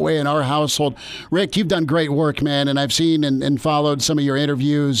been that way in our household. Rick, you've done great work, man, and I've seen and followed some of your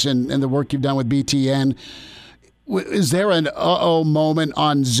interviews and the work you've done with BTN. Is there an moment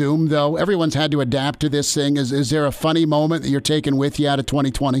on Zoom, though? Everyone's had to adapt to this thing. Is there a funny moment that you're taking with you out of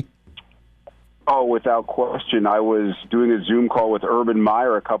 2020? Oh, without question. I was doing a Zoom call with Urban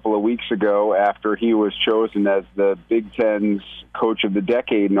Meyer a couple of weeks ago after he was chosen as the Big Ten's Coach of the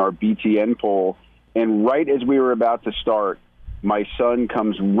Decade in our BTN poll. And right as we were about to start, my son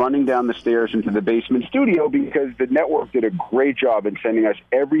comes running down the stairs into the basement studio because the network did a great job in sending us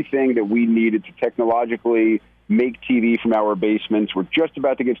everything that we needed to technologically make TV from our basements. We're just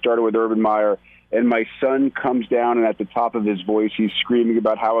about to get started with Urban Meyer, and my son comes down, and at the top of his voice, he's screaming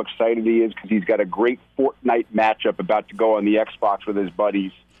about how excited he is because he's got a great Fortnite matchup about to go on the Xbox with his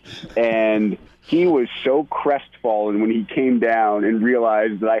buddies. And he was so crestfallen when he came down and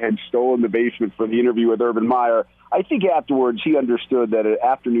realized that I had stolen the basement for the interview with Urban Meyer. I think afterwards he understood that an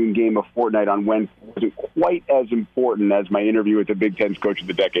afternoon game of Fortnite on Wednesday wasn't quite as important as my interview with the Big Ten's Coach of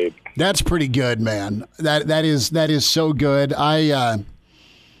the Decade. That's pretty good, man. That is so good. I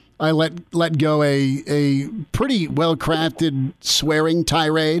let go a pretty well crafted swearing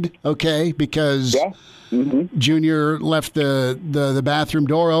tirade. Okay, because. Yeah. Mm-hmm. Junior left the bathroom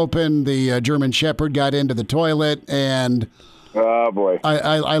door open. The German Shepherd got into the toilet, and oh boy,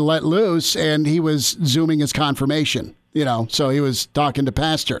 I let loose, and he was zooming his confirmation. So he was talking to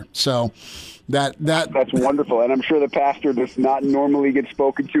Pastor. So that's wonderful, and I'm sure the pastor does not normally get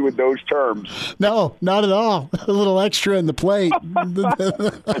spoken to in those terms. No, not at all. A little extra in the plate.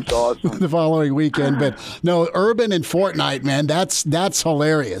 That's awesome. The following weekend, but no, Urban and Fortnite, man, that's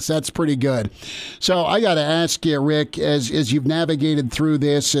hilarious. That's pretty good. So I got to ask you, Rick, as you've navigated through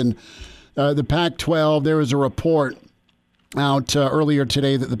this and the Pac-12, there was a report out earlier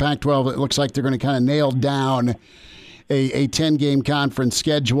today that the Pac-12, it looks like they're going to kind of nail down a 10-game conference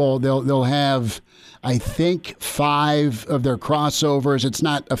schedule. They'll have, I think, 5 of their crossovers. It's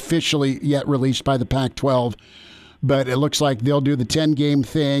not officially yet released by the Pac-12, but it looks like they'll do the 10-game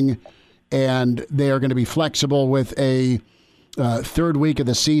thing, and they are going to be flexible with a third week of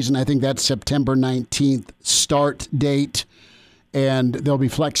the season. I think that's September 19th start date, and they'll be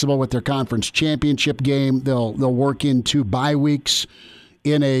flexible with their conference championship game. They'll work in 2 bye weeks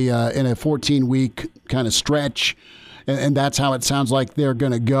in a 14-week kind of stretch. And that's how it sounds like they're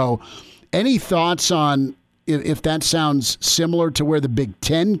going to go. Any thoughts on if that sounds similar to where the Big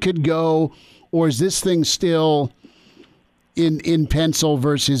Ten could go, or is this thing still in pencil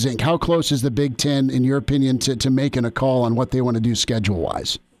versus ink? How close is the Big Ten, in your opinion, to making a call on what they want to do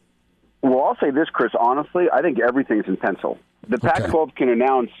schedule-wise? Well, I'll say this, Chris. Honestly, I think everything's in pencil. The Pac-12 can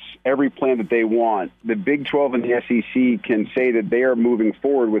announce every plan that they want. The Big 12 and the SEC can say that they are moving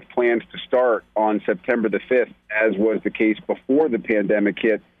forward with plans to start on September the 5th, as was the case before the pandemic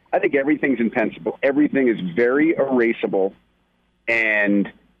hit. I think everything's in pencil. Everything is very erasable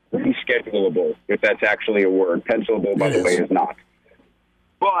and reschedulable, if that's actually a word. Pencilable, by the way, is not.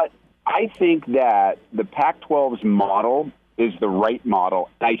 But I think that the Pac-12's model is the right model.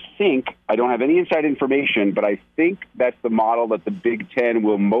 I don't have any inside information, but I think that's the model that the Big Ten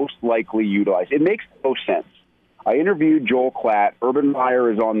will most likely utilize. It makes no sense. I interviewed Joel Klatt. Urban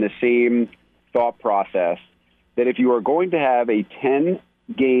Meyer is on the same thought process, that if you are going to have a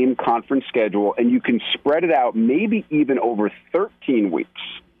 10-game conference schedule and you can spread it out maybe even over 13 weeks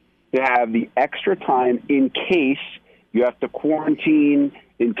to have the extra time in case you have to quarantine,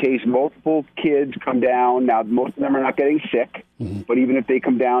 in case multiple kids come down. Now, most of them are not getting sick, but even if they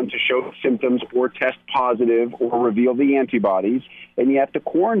come down to show symptoms or test positive or reveal the antibodies, and you have to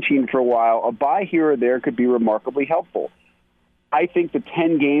quarantine for a while, a bye here or there could be remarkably helpful. I think the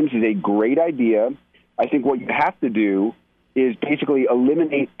 10 games is a great idea. I think what you have to do is basically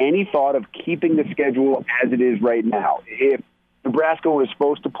eliminate any thought of keeping the schedule as it is right now. If Nebraska was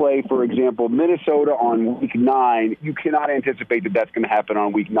supposed to play, for example, Minnesota on week 9, you cannot anticipate that that's going to happen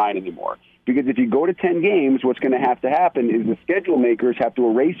on week 9 anymore. Because if you go to 10 games, what's going to happen is the schedule makers have to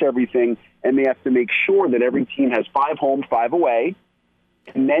erase everything, and they have to make sure that every team has 5 home, 5 away,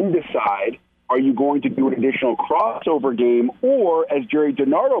 and then decide, are you going to do an additional crossover game, or, as Jerry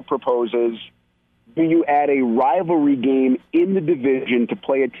DiNardo proposes, do you add a rivalry game in the division to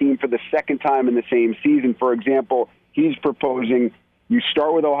play a team for the second time in the same season? For example, he's proposing you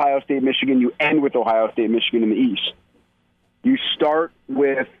start with Ohio State, Michigan, you end with Ohio State, Michigan in the East. You start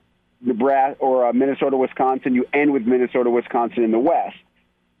with Nebraska or Minnesota, Wisconsin, you end with Minnesota, Wisconsin in the West.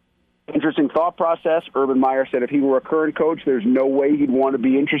 Interesting thought process. Urban Meyer said if he were a current coach, there's no way he'd want to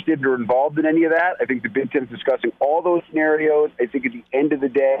be interested or involved in any of that. I think the Big Ten is discussing all those scenarios. I think at the end of the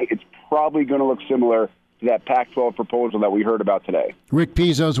day, it's probably going to look similar to that Pac-12 proposal that we heard about today. Rick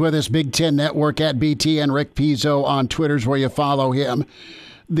Pizzo's with us, Big Ten Network at BTN. Rick Pizzo on Twitter's where you follow him.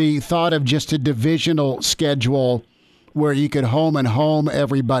 The thought of just a divisional schedule where you could home and home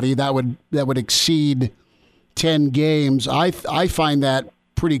everybody, that would exceed 10 games. I find that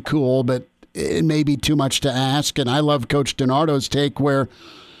pretty cool, but it may be too much to ask. And I love Coach DiNardo's take where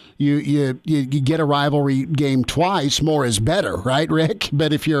you get a rivalry game twice. More is better, right, Rick?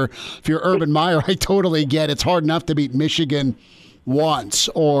 But if you're Urban Meyer, I totally get it's hard enough to beat Michigan once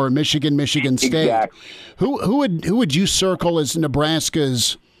or Michigan State. Exactly. Who would you circle as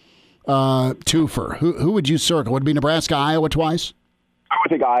Nebraska's twofer? Who would you circle? Would it be Nebraska, Iowa twice? I would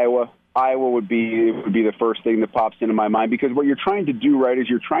think Iowa. Iowa would be the first thing that pops into my mind, because what you're trying to do, right, is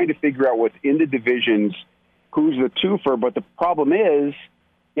you're trying to figure out what's in the divisions, who's the twofer. But the problem is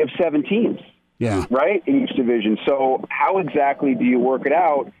you have 7 teams, right, in each division. So how exactly do you work it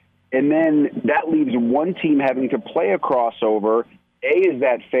out? And then that leaves one team having to play a crossover. A, is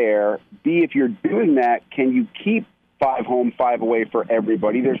that fair? B, if you're doing that, can you keep 5 home, 5 away for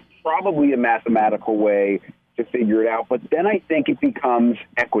everybody? There's probably a mathematical way to figure it out. But then I think it becomes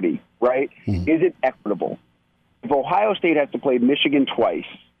equity, right? Mm-hmm. Is it equitable? If Ohio State has to play Michigan twice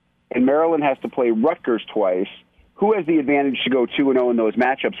and Maryland has to play Rutgers twice, who has the advantage to go 2-0 in those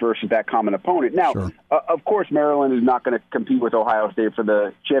matchups versus that common opponent? Now, sure. Of course, Maryland is not going to compete with Ohio State for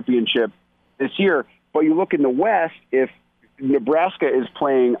the championship this year. But you look in the West, if Nebraska is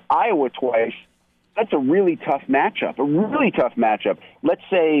playing Iowa twice, that's a really tough matchup, Let's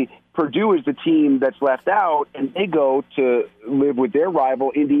say Purdue is the team that's left out, and they go to live with their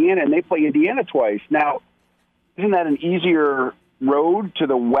rival, Indiana, and they play Indiana twice. Now, isn't that an easier road to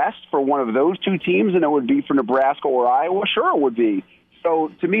the West for one of those two teams than it would be for Nebraska or Iowa? Sure, it would be.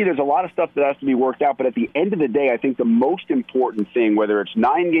 So, to me, there's a lot of stuff that has to be worked out, but at the end of the day, I think the most important thing, whether it's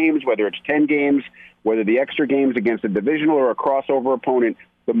 9 games, whether it's 10 games, whether the extra games against a divisional or a crossover opponent,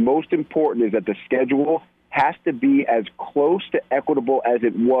 the most important is that the schedule has to be as close to equitable as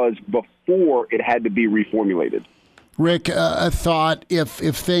it was before it had to be reformulated. Rick, a thought, if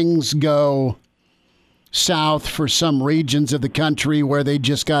things go south for some regions of the country where they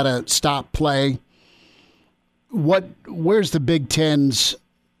just got to stop play, where's the Big Ten's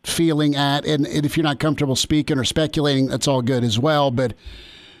feeling at? And if you're not comfortable speaking or speculating, that's all good as well. But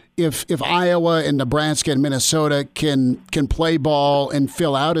if Iowa and Nebraska and Minnesota can play ball and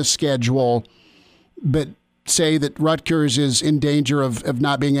fill out a schedule, but say that Rutgers is in danger of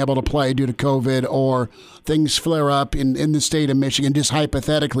not being able to play due to COVID, or things flare up in the state of Michigan, just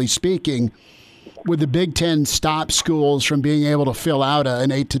hypothetically speaking, would the Big Ten stop schools from being able to fill out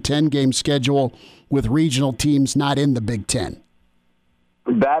an 8 to 10 game schedule with regional teams not in the Big Ten?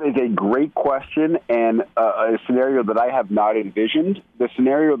 That is a great question, and a scenario that I have not envisioned. The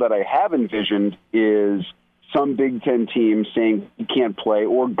scenario that I have envisioned is some Big Ten teams saying you can't play,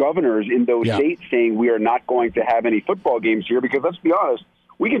 or governors in those states saying we are not going to have any football games here, because let's be honest,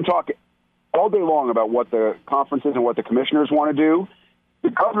 we can talk all day long about what the conferences and what the commissioners want to do. The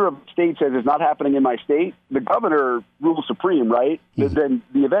governor of the state says it's not happening in my state. The governor rules supreme, right? Mm-hmm. Then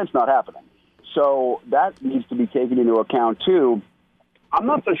the event's not happening. So that needs to be taken into account, too. I'm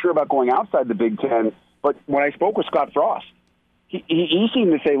not so sure about going outside the Big Ten, but when I spoke with Scott Frost, he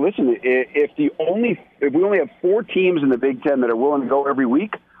seemed to say, listen, if we only have 4 teams in the Big Ten that are willing to go every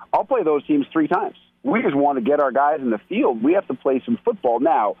week, I'll play those teams 3 times. We just want to get our guys in the field. We have to play some football.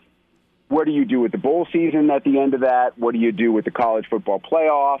 Now, what do you do with the bowl season at the end of that? What do you do with the college football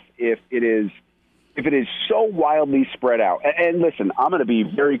playoff if it is so wildly spread out? And listen, I'm going to be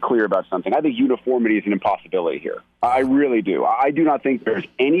very clear about something. I think uniformity is an impossibility here. I really do. I do not think there's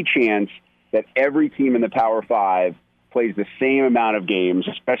any chance that every team in the Power 5 plays the same amount of games,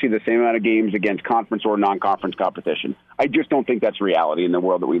 especially the same amount of games against conference or non-conference competition. I just don't think that's reality in the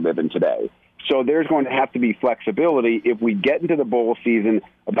world that we live in today. So there's going to have to be flexibility if we get into the bowl season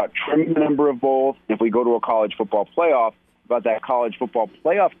about trimming the number of bowls. If we go to a college football playoff, about that college football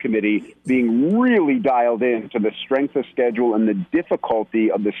playoff committee being really dialed in to the strength of schedule and the difficulty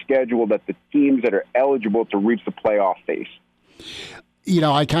of the schedule that the teams that are eligible to reach the playoff face. You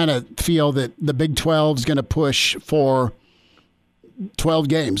know, I kind of feel that the Big 12 is going to push for 12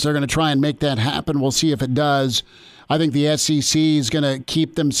 games. They're going to try and make that happen. We'll see if it does. I think the SEC is going to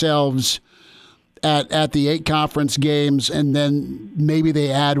keep themselves at the 8 conference games, and then maybe they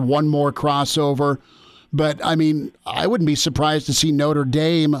add one more crossover. But, I mean, I wouldn't be surprised to see Notre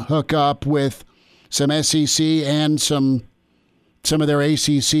Dame hook up with some SEC and some of their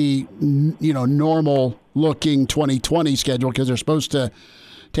ACC, normal-looking 2020 schedule, because they're supposed to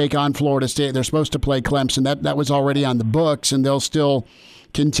take on Florida State. They're supposed to play Clemson. That was already on the books, and they'll still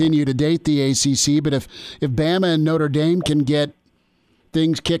continue to date the ACC. But if Bama and Notre Dame can get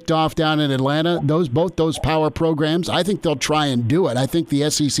things kicked off down in Atlanta, both those power programs, I think they'll try and do it. I think the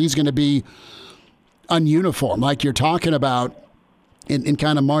SEC is going to be ununiform, like you're talking about, and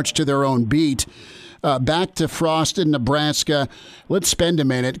kind of march to their own beat. Back to Frost in Nebraska. Let's spend a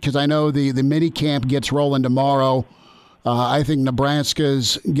minute, because I know the mini camp gets rolling tomorrow. I think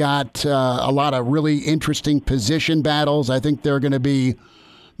Nebraska's got a lot of really interesting position battles. I think they're going to be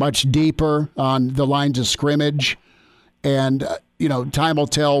much deeper on the lines of scrimmage. And, time will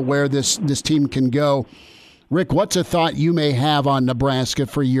tell where this team can go. Rick, what's a thought you may have on Nebraska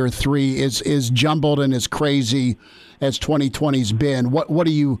for year 3? Is jumbled and as crazy as 2020's been. What are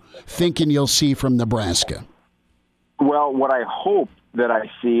you thinking you'll see from Nebraska? Well, what I hope that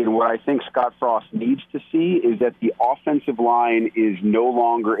I see and what I think Scott Frost needs to see is that the offensive line is no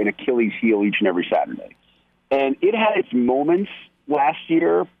longer an Achilles heel each and every Saturday. And it had its moments last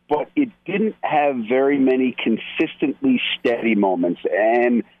year, but it didn't have very many consistently steady moments.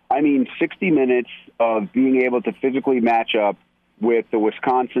 And, 60 minutes of being able to physically match up with the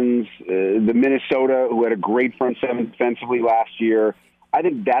Wisconsins, the Minnesota, who had a great front seven defensively last year, I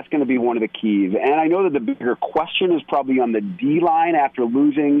think that's going to be one of the keys. And I know that the bigger question is probably on the D-line after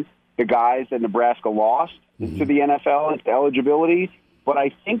losing the guys that Nebraska lost to the NFL and to eligibility. But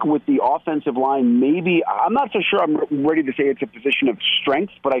I think with the offensive line, maybe, I'm not so sure I'm ready to say it's a position of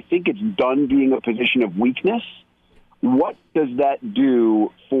strength, but I think it's done being a position of weakness. What does that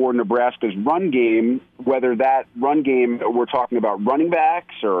do for Nebraska's run game, whether that run game we're talking about running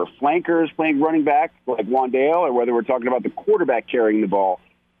backs or flankers playing running back like Wandale, or whether we're talking about the quarterback carrying the ball?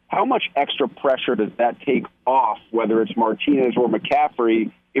 How much extra pressure does that take off, whether it's Martinez or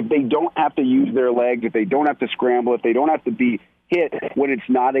McCaffrey, if they don't have to use their legs, if they don't have to scramble, if they don't have to be hit when it's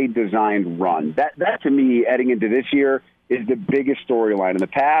not a designed run? That to me, heading into this year, is the biggest storyline. In the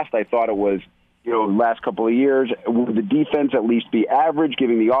past, I thought it was, last couple of years, would the defense at least be average,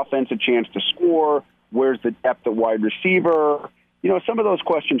 giving the offense a chance to score? Where's the depth at wide receiver? Some of those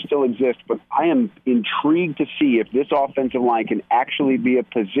questions still exist, but I am intrigued to see if this offensive line can actually be a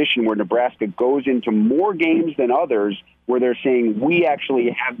position where Nebraska goes into more games than others, where they're saying we actually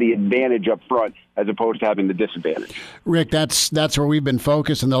have the advantage up front as opposed to having the disadvantage. Rick, that's where we've been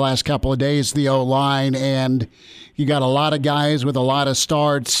focused in the last couple of days, the O-line, and you got a lot of guys with a lot of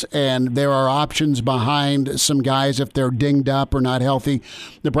starts, and there are options behind some guys if they're dinged up or not healthy.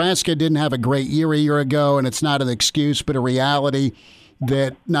 Nebraska didn't have a great year a year ago, and it's not an excuse but a reality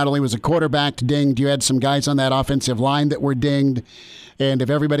that not only was a quarterback dinged, you had some guys on that offensive line that were dinged. And if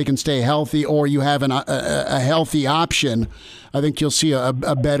everybody can stay healthy, or you have a healthy option, I think you'll see a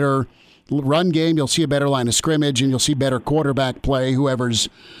better run game, you'll see a better line of scrimmage, and you'll see better quarterback play, whoever's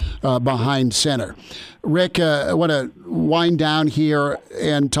behind center. Rick, I want to wind down here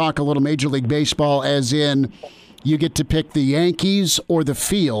and talk a little Major League Baseball, as in you get to pick the Yankees or the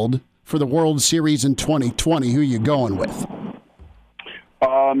field for the World Series in 2020. Who are you going with?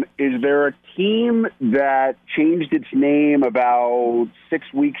 Is there a team that changed its name about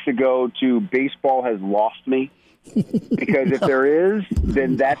 6 weeks ago to Baseball Has Lost Me? Because if there is,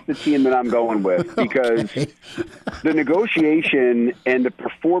 then that's the team that I'm going with. Because the negotiation and the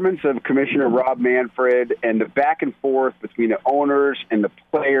performance of Commissioner Rob Manfred and the back and forth between the owners and the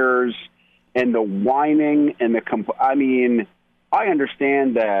players and the whining and I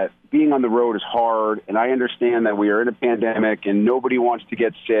understand that being on the road is hard, and I understand that we are in a pandemic and nobody wants to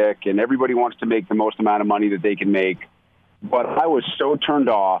get sick and everybody wants to make the most amount of money that they can make. But I was so turned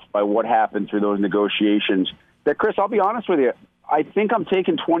off by what happened through those negotiations that, Chris, I'll be honest with you, I think I'm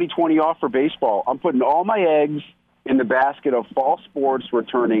taking 2020 off for baseball. I'm putting all my eggs in the basket of fall sports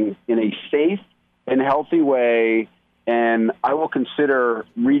returning in a safe and healthy way, and I will consider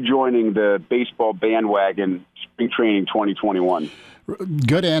rejoining the baseball bandwagon spring training 2021.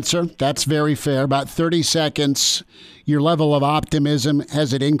 Good answer. That's very fair. About 30 seconds. Your level of optimism,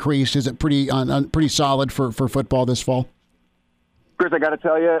 has it increased? Is it pretty solid for football this fall? Chris, I got to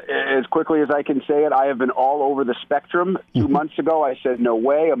tell you, as quickly as I can say it, I have been all over the spectrum. 2 months ago, I said, no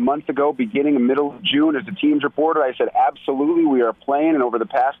way. A month ago, beginning in middle of June, as the teams reported, I said, absolutely, we are playing. And over the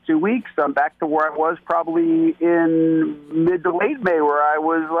past 2 weeks, I'm back to where I was probably in mid to late May, where I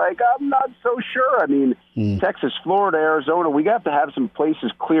was like, I'm not so sure. Texas, Florida, Arizona, we got to have some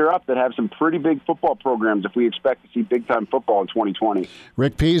places clear up that have some pretty big football programs if we expect to see big-time football in 2020.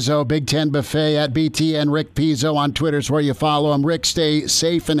 Rick Pizzo, Big Ten Buffet at BTN. Rick Pizzo on Twitter is where you follow him. Rick, stay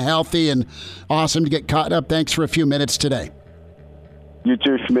safe and healthy, and awesome to get caught up. Thanks for a few minutes today. You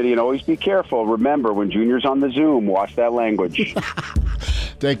too, Schmitty, and always be careful. Remember, when Junior's on the Zoom, watch that language.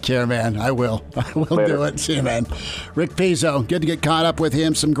 Take care, man. I will Later. do it. See you, man. Rick Pizzo, good to get caught up with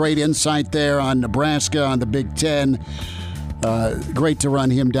him. Some great insight there on Nebraska, on the Big Ten. Great to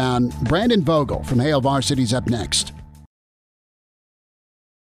run him down. Brandon Vogel from Hail Varsity's up next.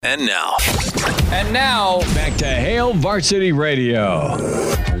 And now, back to Hail Varsity Radio.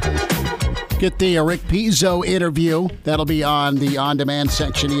 Get the Rick Pizzo interview. That'll be on the on-demand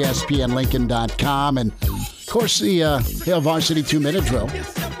section, ESPNLincoln.com. And, of course, the Hail Varsity 2-minute drill.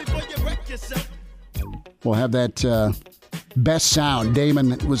 We'll have that best sound.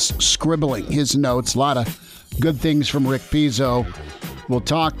 Damon was scribbling his notes. A lot of good things from Rick Pizzo We'll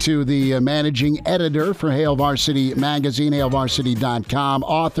talk to the managing editor for Hail Varsity Magazine, hailvarsity.com,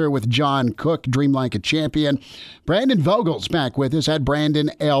 author with John Cook, Dream Like a Champion. Brandon Vogel's back with us at Brandon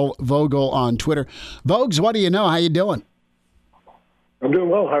L. Vogel on Twitter. Vogues, what do you know? How you doing? I'm doing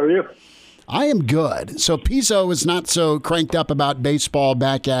well. How are you? I am good. So Pizzo is not so cranked up about baseball,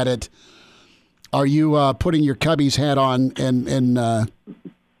 back at it. Are you putting your Cubbies hat on and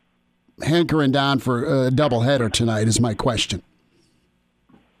hankering down for a doubleheader tonight is my question.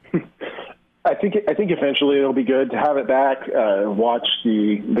 I think eventually it'll be good to have it back. Watch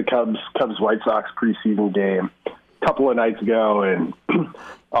the Cubs White Sox preseason game a couple of nights ago, and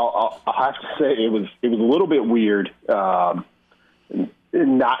I'll have to say it was a little bit weird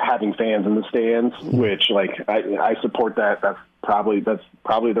not having fans in the stands. Which I support that. That's probably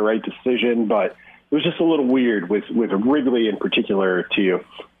the right decision, but it was just a little weird with Wrigley in particular too.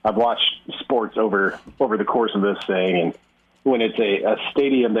 I've watched sports over the course of this thing, and when it's a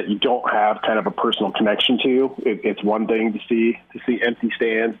stadium that you don't have kind of a personal connection to, it's one thing to see empty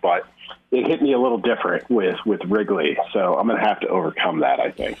stands, but it hit me a little different with Wrigley. So I'm going to have to overcome that,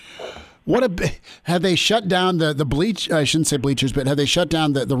 I think. Have they shut down the bleach? I shouldn't say bleachers, but have they shut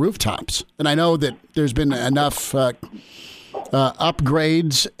down the rooftops? And I know that there's been enough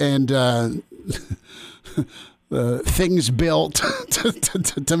upgrades and things built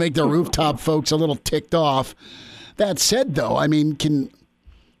to make the rooftop folks a little ticked off. That said, though, I mean,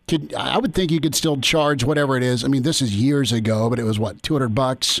 I would think you could still charge whatever it is. I mean, this is years ago, but it was what,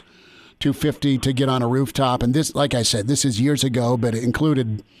 $200, $250 to get on a rooftop. And this, like I said, this is years ago, but it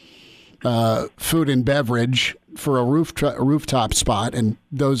included food and beverage for a rooftop spot, and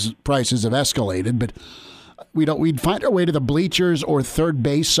those prices have escalated. But we'd find our way to the bleachers or third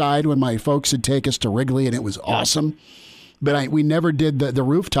base side when my folks would take us to Wrigley, and it was awesome. But we never did the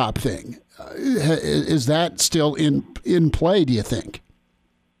rooftop thing. Is that still in play, do you think?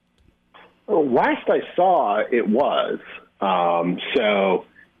 Well, last I saw, it was. So,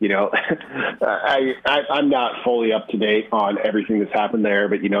 I'm not fully up to date on everything that's happened there,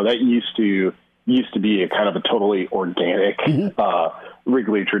 but, that used to be a kind of a totally organic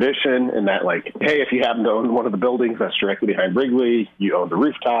Wrigley tradition, and that, hey, if you happen to own one of the buildings that's directly behind Wrigley, you own the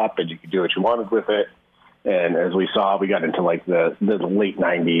rooftop, and you could do what you wanted with it. And as we saw, we got into the late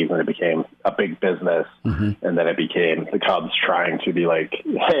 90s, and it became a big business. And then it became the Cubs trying to be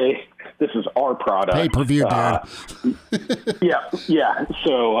hey, this is our product. Pay-per-view, Dad. Yeah.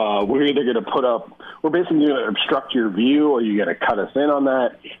 So we're either going to we're basically going to obstruct your view, or you're going to cut us in on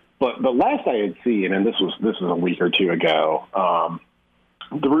that. But last I had seen, and this was a week or two ago,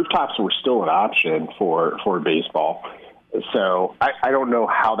 the rooftops were still an option for baseball. So I don't know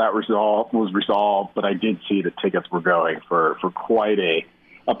how that was resolved, but I did see the tickets were going for quite a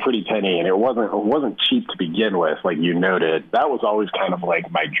pretty penny, and it wasn't cheap to begin with, like you noted. That was always kind of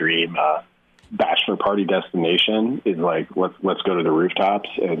my dream bachelor party destination is let's go to the rooftops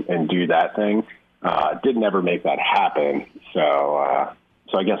and do that thing. Didn't ever make that happen, so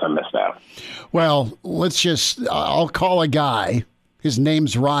I guess I missed out. Well, I'll call a guy. His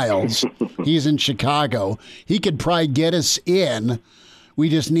name's Riles. He's in Chicago. He could probably get us in. We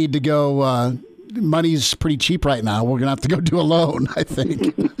just need to go. Money's pretty cheap right now. We're going to have to go do a loan, I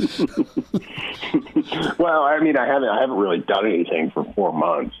think. Well, I mean, I haven't really done anything for 4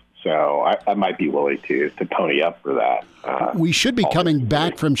 months, so I might be willing to pony up for that. We should be coming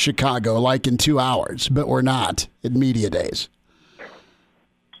back from Chicago in 2 hours, but we're not at Media Days.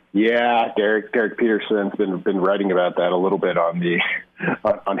 Yeah, Derek Peterson's been writing about that a little bit on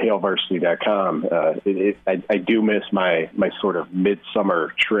hailvarsity.com. I do miss my sort of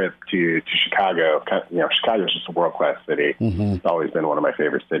midsummer trip to Chicago. Chicago's just a world-class city. It's always been one of my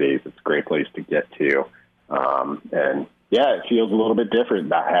favorite cities. It's a great place to get to. And yeah, it feels a little bit different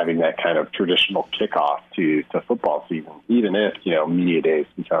not having that kind of traditional kickoff to football season, even if, Media Days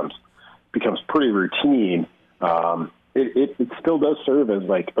becomes pretty routine. It still does serve as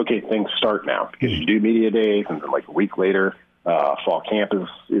okay, things start now, because you do Media Days, and then a week later, fall camp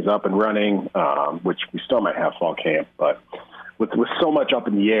is up and running, which we still might have fall camp, but with so much up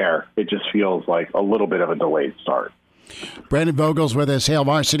in the air, it just feels like a little bit of a delayed start. Brandon Vogel's with us,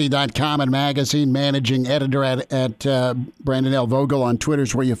 hailvarsity.com and magazine managing editor at Brandon L. Vogel on Twitter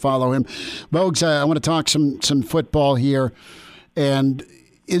is where you follow him. Vogues, I want to talk some football here, and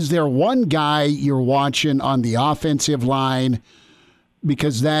is there one guy you're watching on the offensive line?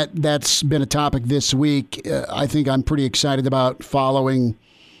 Because that's been a topic this week. I think I'm pretty excited about following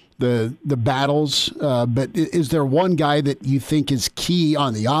the battles. But is there one guy that you think is key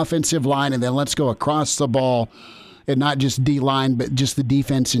on the offensive line? And then let's go across the ball, and not just D-line, but just the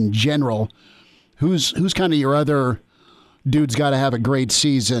defense in general. Who's kind of your other dude's got to have a great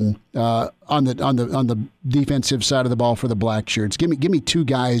season on the defensive side of the ball for the Black Shirts. Give me two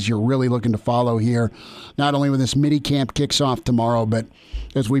guys you're really looking to follow here, not only when this mini camp kicks off tomorrow, but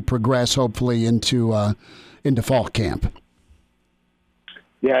as we progress hopefully into fall camp.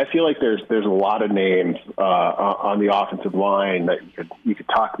 Yeah, I feel like there's a lot of names on the offensive line that you could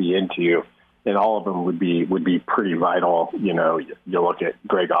talk me into, and all of them would be pretty vital. You know, you look at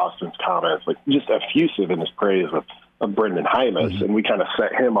Greg Austin's comments, like just effusive in his praise of Brendan Hymas, and we kind of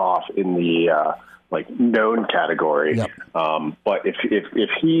set him off in the known category. Yep. But if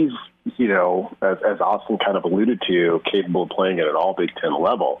he's, you know, as Austin kind of alluded to, capable of playing at an all Big Ten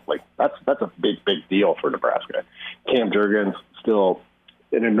level, like that's a big deal for Nebraska. Cam Jurgens still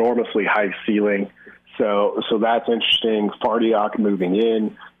an enormously high ceiling. So that's interesting. Fardiak moving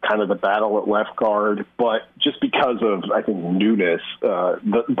in, kind of the battle at left guard. But just because of, I think, newness,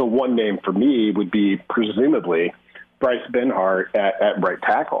 the one name for me would be presumably Bryce Benhart at right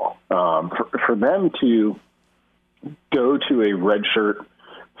tackle. For them to go to a redshirt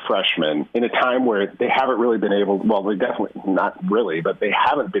freshman in a time where they haven't really been able, well, they definitely not really, but they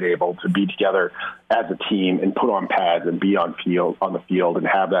haven't been able to be together as a team and put on pads and be on the field and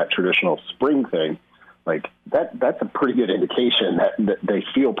have that traditional spring thing, like that's a pretty good indication that they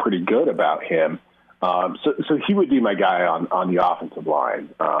feel pretty good about him. So he would be my guy on the offensive line.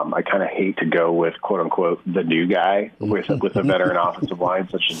 I kind of hate to go with quote unquote the new guy with a veteran offensive line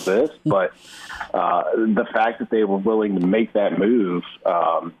such as this, but the fact that they were willing to make that move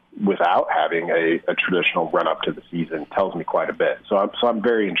without having a traditional run up to the season tells me quite a bit. So I'm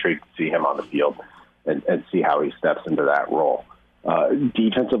very intrigued to see him on the field and see how he steps into that role.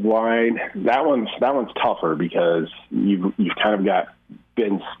 Defensive line, that one's tougher because you've kind of got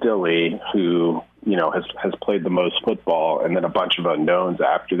Ben Stilley, who, you know, has played the most football, and then a bunch of unknowns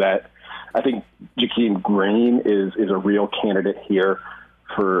after that. I think Jakeem Green is a real candidate here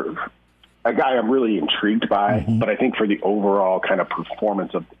for a guy I'm really intrigued by, but I think for the overall kind of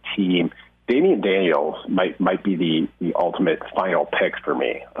performance of the team, Damian Daniels might be the ultimate final pick for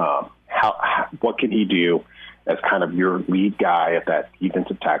me. What can he do as kind of your lead guy at that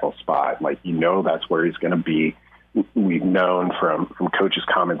defensive tackle spot? Like, you know, that's where he's going to be. We've known from coaches'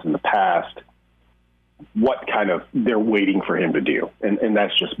 comments in the past what kind of they're waiting for him to do, and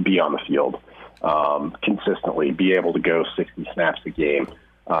that's just be on the field consistently, be able to go 60 snaps a game.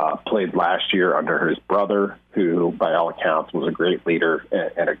 Played last year under his brother, who by all accounts was a great leader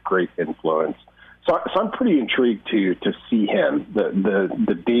and a great influence. So I'm pretty intrigued to see him,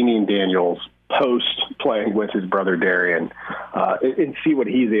 the Damian Daniels post playing with his brother Darian, and see what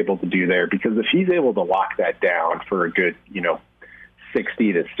he's able to do there. Because if he's able to lock that down for a good,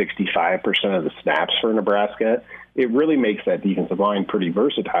 60 to 65% of the snaps for Nebraska, it really makes that defensive line pretty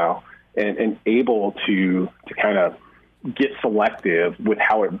versatile and able to kind of get selective with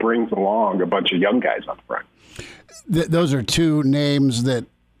how it brings along a bunch of young guys up front. Those are two names that,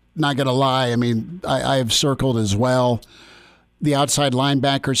 not going to lie, I mean, I have circled as well. The outside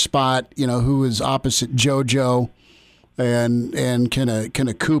linebacker spot, who is opposite JoJo, and can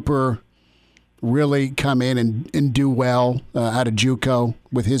a Cooper really come in and do well out of JUCO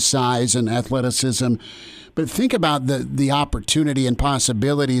with his size and athleticism. But think about the opportunity and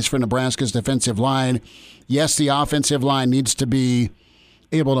possibilities for Nebraska's defensive line. Yes, the offensive line needs to be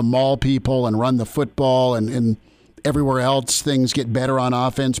able to maul people and run the football, and everywhere else things get better on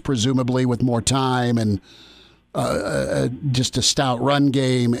offense, presumably with more time and just a stout run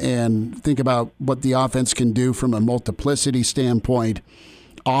game. And think about what the offense can do from a multiplicity standpoint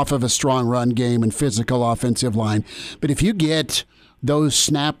off of a strong run game and physical offensive line. But if you get those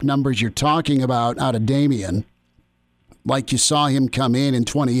snap numbers you're talking about out of Damian, like you saw him come in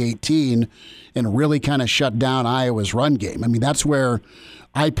 2018 and really kind of shut down Iowa's run game, I mean, that's where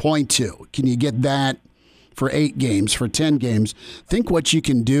I point to. Can you get that for 8 games, for 10 games? Think what you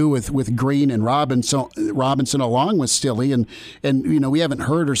can do with Green and Robinson along with Stilley. And we haven't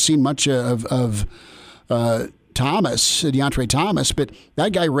heard or seen much of Deontre Thomas, but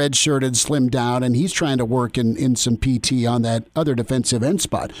that guy redshirted, slimmed down, and he's trying to work in some PT on that other defensive end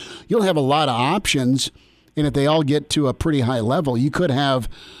spot. You'll have a lot of options, and if they all get to a pretty high level, you could have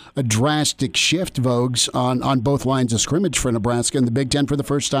a drastic shift, Vogues, on both lines of scrimmage for Nebraska in the Big Ten for the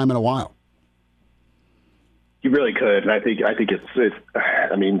first time in a while. You really could, and I think it's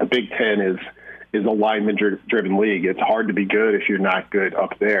I mean, the Big Ten is a lineman-driven league. It's hard to be good if you're not good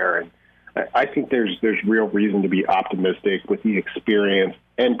up there, and I think there's real reason to be optimistic with the experience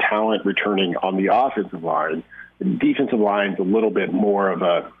and talent returning on the offensive line. The defensive line's a little bit more of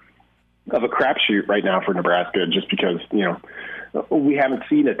a crapshoot right now for Nebraska, just because we haven't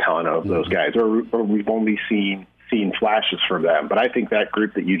seen a ton of those guys, or we've only seen seen flashes from them. But I think that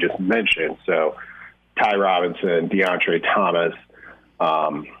group that you just mentioned, so Ty Robinson, DeAndre Thomas,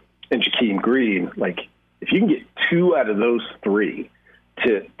 and Jakeem Green, like if you can get 2 out of those 3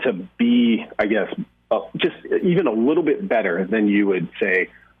 to be, I guess, just even a little bit better than you would say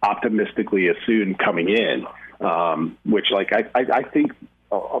optimistically assume coming in, which like I think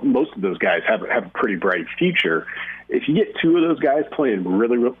most of those guys have a pretty bright future. If you get 2 of those guys playing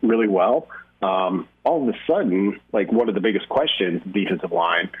really, really well, all of a sudden, like one of the biggest questions, defensive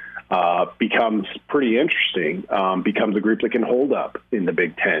line, becomes pretty interesting, becomes a group that can hold up in the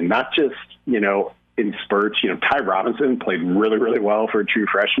Big Ten, not just, in spurts. Ty Robinson played really, really well for a true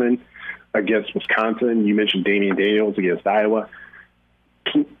freshman against Wisconsin. You mentioned Damian Daniels against Iowa.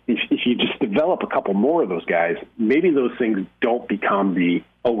 If you just develop a couple more of those guys, maybe those things don't become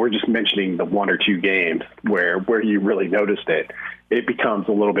we're just mentioning the 1 or 2 games where you really noticed it. It becomes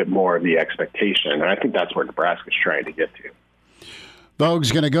a little bit more of the expectation. And I think that's where Nebraska's trying to get to.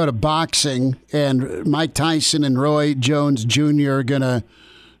 Vogue's going to go to boxing, and Mike Tyson and Roy Jones Jr. are going to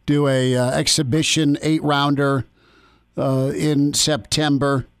do a exhibition 8-rounder in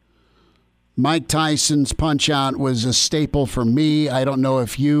September. Mike Tyson's Punch-Out was a staple for me. I don't know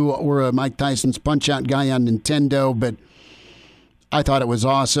if you were a Mike Tyson's Punch-Out guy on Nintendo, but I thought it was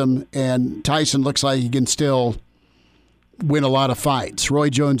awesome. And Tyson looks like he can still win a lot of fights. Roy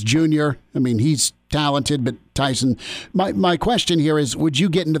Jones Jr., I mean, he's talented, but Tyson. My question here is, would you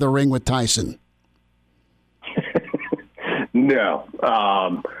get into the ring with Tyson? No.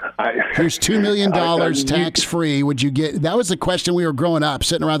 Here's $2 million tax-free. Would you get? That was the question we were growing up,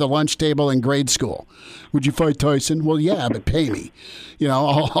 sitting around the lunch table in grade school. Would you fight Tyson? Well, yeah, but pay me.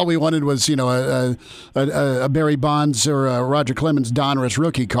 All we wanted was, a Barry Bonds or a Roger Clemens Donruss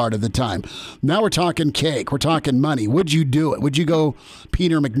rookie card at the time. Now we're talking cake. We're talking money. Would you do it? Would you go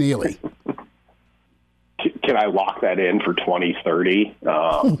Peter McNeely? Can I lock that in for 2030?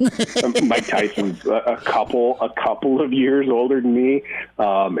 Mike Tyson's a couple of years older than me,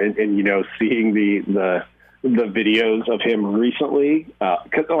 and seeing the videos of him recently,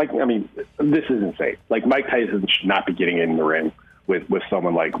 because this is insane. Like Mike Tyson should not be getting in the ring with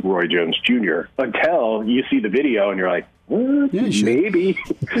someone like Roy Jones Jr. until you see the video and you're like, maybe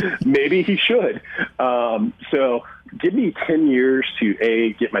he should. So give me 10 years to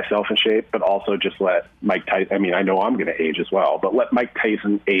get myself in shape, but also just let Mike Tyson, I know I'm going to age as well, but let Mike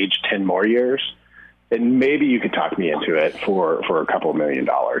Tyson age 10 more years, and maybe you could talk me into it for a couple $1 million.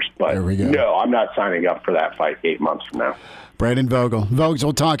 But no, I'm not signing up for that fight 8 months from now. Brandon Vogel. Vogues,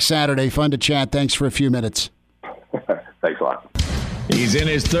 we'll talk Saturday. Fun to chat. Thanks for a few minutes. Thanks a lot. He's in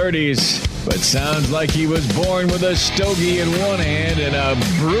his 30s, but sounds like he was born with a stogie in one hand and a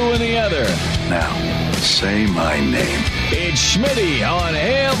brew in the other. Now, say my name. It's Schmitty on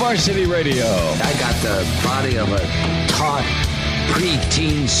Hail Varsity Radio. I got the body of a taut,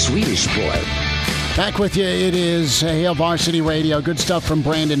 preteen Swedish boy. Back with you. It is Hail Varsity Radio. Good stuff from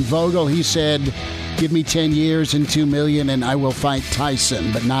Brandon Vogel. He said, give me 10 years and $2 million and I will fight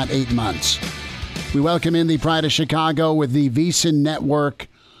Tyson, but not 8 months. We welcome in the Pride of Chicago with the VSiN Network,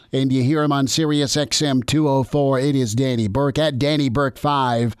 and you hear him on Sirius XM 204. It is Danny Burke at Danny Burke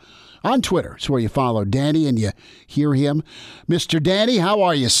 5 on Twitter. It's where you follow Danny and you hear him. Mr. Danny, how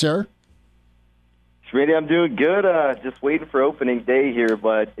are you, sir? Schmitty, I'm doing good. Just waiting for opening day here,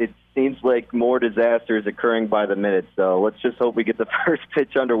 but it seems like more disaster is occurring by the minute. So let's just hope we get the first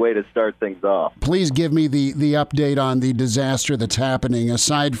pitch underway to start things off. Please give me the update on the disaster that's happening.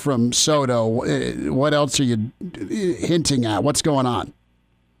 Aside from Soto, what else are you hinting at? What's going on?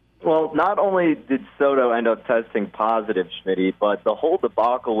 Well, not only did Soto end up testing positive, Schmitty, but the whole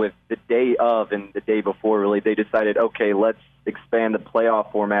debacle with the day of and the day before, really, they decided, okay, let's expand the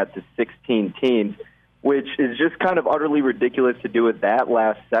playoff format to 16 teams, which is just kind of utterly ridiculous to do it that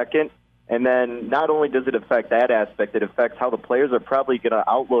last second. And then not only does it affect that aspect, it affects how the players are probably going to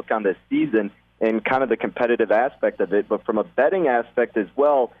outlook on this season and kind of the competitive aspect of it. But from a betting aspect as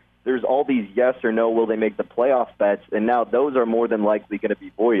well, there's all these yes or no, will they make the playoff bets? And now those are more than likely going to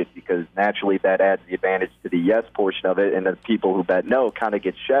be voided because naturally that adds the advantage to the yes portion of it, and the people who bet no kind of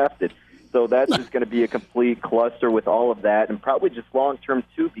get shafted. So that's just going to be a complete cluster with all of that, and probably just long-term,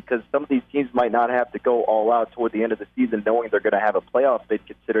 too, because some of these teams might not have to go all out toward the end of the season knowing they're going to have a playoff bid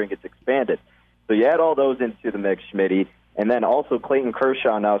considering it's expanded. So you add all those into the mix, Schmitty, and then also Clayton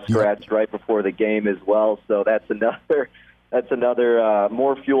Kershaw now scratched right before the game as well, so that's another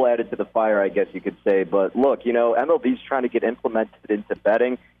more fuel added to the fire, I guess you could say. But, look, MLB's trying to get implemented into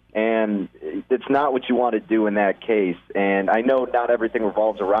betting, and it's not what you want to do in that case. And I know not everything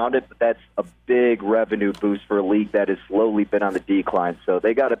revolves around it, but that's a big revenue boost for a league that has slowly been on the decline. So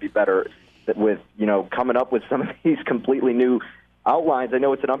they got to be better with coming up with some of these completely new outlines. I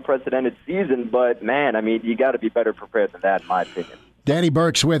know it's an unprecedented season, but man, I mean, you got to be better prepared than that, in my opinion. Danny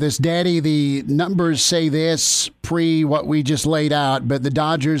Burke's with us. Danny, the numbers say this pre what we just laid out, but the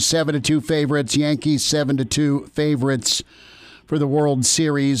Dodgers 7-2 favorites, Yankees 7-2 favorites for the World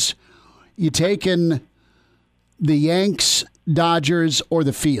Series. You taking the Yanks, Dodgers, or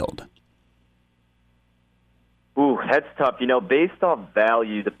the field? Ooh, that's tough. Based off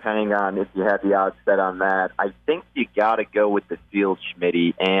value, depending on if you have the odds set on that, I think you got to go with the field,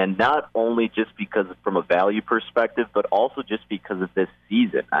 Schmitty, and not only just because from a value perspective, but also just because of this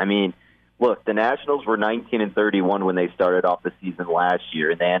season. I mean, look, the Nationals were 19-31 when they started off the season last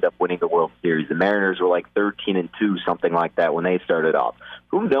year, and they end up winning the World Series. The Mariners were like 13-2, something like that, when they started off.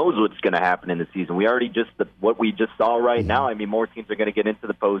 Who knows what's going to happen in the season? We already what we just saw right now. I mean, more teams are going to get into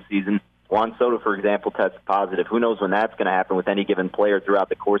the postseason. Juan Soto, for example, tested positive. Who knows when that's going to happen with any given player throughout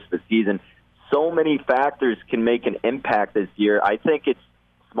the course of the season? So many factors can make an impact this year. I think it's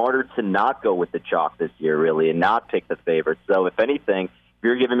smarter to not go with the chalk this year, really, and not pick the favorites. So, if anything, if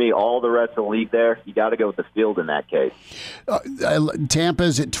you're giving me all the rest of the league there, you got to go with the field in that case.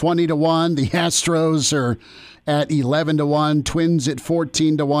 Tampa's at 20-1. The Astros are at 11-1. Twins at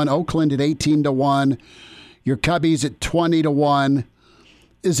 14-1. Oakland at 18-1. Your Cubbies at 20-1.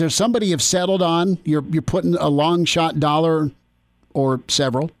 Is there somebody you've settled on? You're putting a long shot dollar or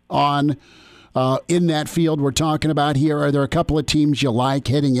several on in that field we're talking about here. Are there a couple of teams you like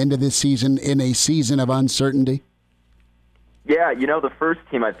heading into this season in a season of uncertainty? Yeah, the first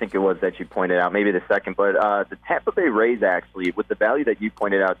team I think it was that you pointed out, maybe the second, but the Tampa Bay Rays, actually, with the value that you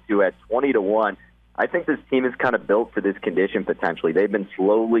pointed out too, at 20-1, I think this team is kind of built for this condition potentially. They've been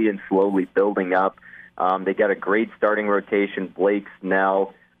slowly building up. They got a great starting rotation. Blake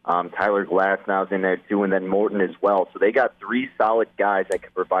Snell, Tyler Glasnow's in there too, and then Morton as well. So they got three solid guys that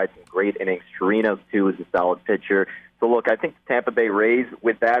can provide some great innings. Chirinos too is a solid pitcher. So look, I think the Tampa Bay Rays,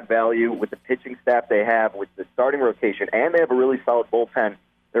 with that value, with the pitching staff they have, with the starting rotation, and they have a really solid bullpen,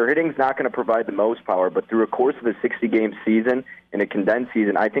 their hitting's not going to provide the most power, but through a course of a 60-game season, in a condensed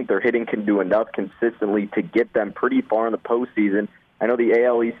season, I think their hitting can do enough consistently to get them pretty far in the postseason. I know the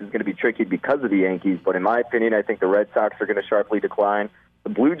AL East is going to be tricky because of the Yankees, but in my opinion, I think the Red Sox are going to sharply decline. The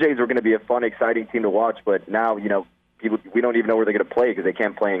Blue Jays are going to be a fun, exciting team to watch, but now, we don't even know where they're going to play because they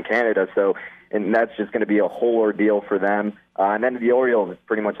can't play in Canada, and that's just going to be a whole ordeal for them. And then the Orioles is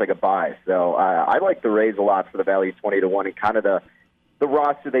pretty much like a buy. So I like the Rays a lot for the value 20-1 and kind of the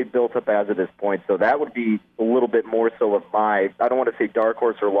roster they've built up as of this point. So that would be a little bit more so of I don't want to say dark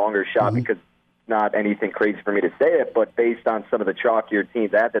horse or longer shot because it's not anything crazy for me to say it, but based on some of the chalkier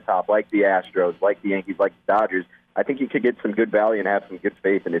teams at the top, like the Astros, like the Yankees, like the Dodgers, I think you could get some good value and have some good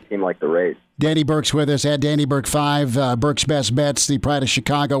faith in a team like the Rays. Danny Burke's with us at Danny Burke 5. Burke's Best Bets, the Pride of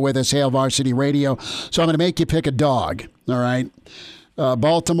Chicago with us, Hail Varsity Radio. So I'm going to make you pick a dog, all right?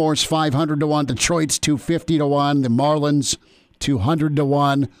 Baltimore's 500-1, Detroit's 250-1, the Marlins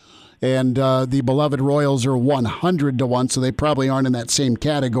 200-1, and the beloved Royals are 100-1, so they probably aren't in that same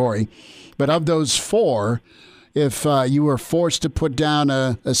category. But of those four, if you were forced to put down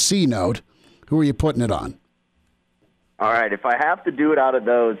a C note, who are you putting it on? All right, if I have to do it out of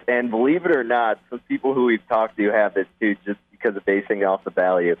those, and believe it or not, some people who we've talked to have this too, just because of basing off the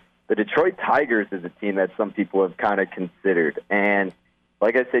value. The Detroit Tigers is a team that some people have kind of considered. And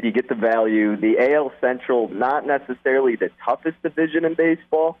like I said, you get the value. The AL Central, not necessarily the toughest division in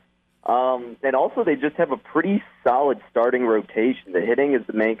baseball. And also they just have a pretty solid starting rotation. The hitting is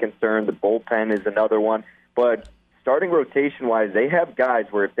the main concern. The bullpen is another one. But starting rotation-wise, they have guys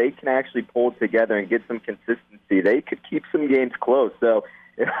where if they can actually pull it together and get some consistency, they could keep some games close. So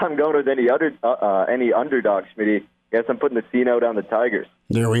if I'm going with any underdog, Schmitty, I guess I'm putting the C note on the Tigers.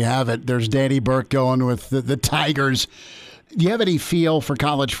 There we have it. There's Danny Burke going with the Tigers. Do you have any feel for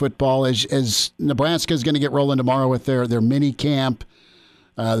college football as Nebraska's going to get rolling tomorrow with their mini camp?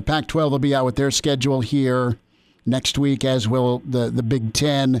 The Pac-12 will be out with their schedule here next week, as will the Big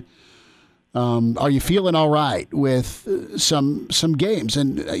Ten. Are you feeling all right with some games?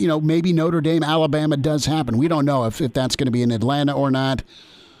 And, maybe Notre Dame, Alabama does happen. We don't know if that's going to be in Atlanta or not.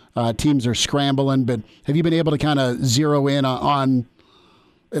 Teams are scrambling, but have you been able to kind of zero in on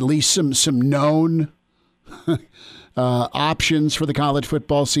at least some known options for the college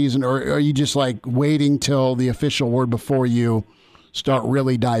football season, or are you just like waiting till the official word before you start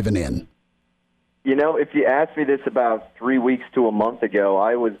really diving in? If you asked me this about 3 weeks to a month ago,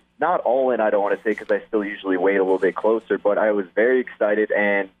 I was not all in, I don't want to say, because I still usually wait a little bit closer, but I was very excited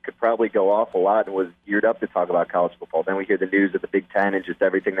and could probably go off a lot and was geared up to talk about college football. Then we hear the news of the Big Ten and just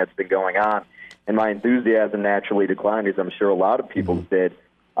everything that's been going on, and my enthusiasm naturally declined, as I'm sure a lot of people did.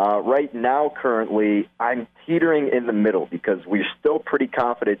 Right now, currently, I'm teetering in the middle because we're still pretty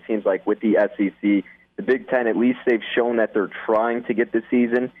confident, it seems like, with the SEC. The Big Ten, at least they've shown that they're trying to get the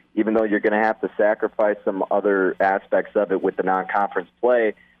season, even though you're going to have to sacrifice some other aspects of it with the non-conference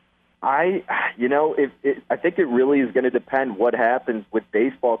play. I think it really is going to depend what happens with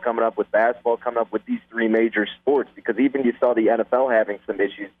baseball coming up, with basketball coming up, with these three major sports, because even you saw the NFL having some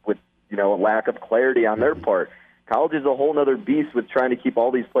issues with, a lack of clarity on their part. College is a whole other beast with trying to keep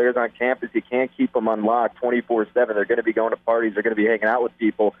all these players on campus. You can't keep them unlocked 24/7. They're going to be going to parties. They're going to be hanging out with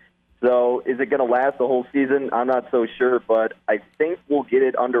people. So is it going to last the whole season? I'm not so sure, but I think we'll get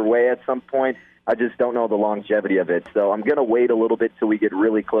it underway at some point. I just don't know the longevity of it. So I'm going to wait a little bit till we get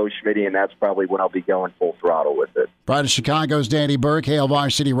really close, Schmitty, and that's probably when I'll be going full throttle with it. Pride of Chicago's Danny Burke, Hail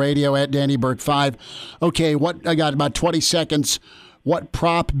Varsity Radio at Danny Burke 5. Okay, I got about 20 seconds. What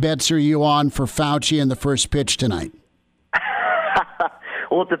prop bets are you on for Fauci in the first pitch tonight?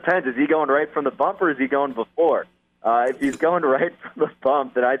 Well, it depends. Is he going right from the bump or is he going before? If he's going right from the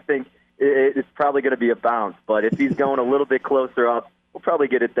bump, then I think it's probably going to be a bounce. But if he's going a little bit closer up, we'll probably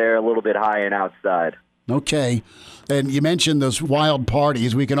get it there a little bit high and outside. Okay. And you mentioned those wild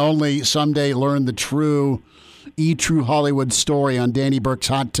parties. We can only someday learn the true Hollywood story on Danny Burke's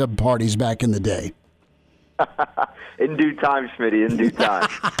hot tub parties back in the day. In due time, Schmitty, in due time.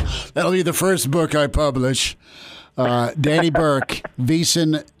 That'll be the first book I publish. Danny Burke,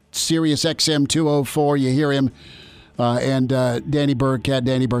 VEASAN, Sirius XM 204. You hear him. And Danny Burke at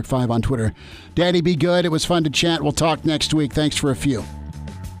Danny Burke 5 on Twitter. Danny, be good. It was fun to chat. We'll talk next week. Thanks for a few.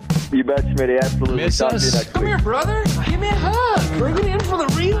 You bet, Schmitty. Absolutely. Talk to you next Come week. here, brother. Give me a hug. Bring it in for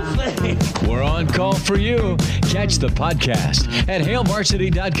the real thing. We're on call for you. Catch the podcast at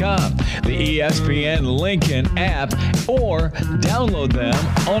HailVarsity.com, the ESPN Lincoln app, or download them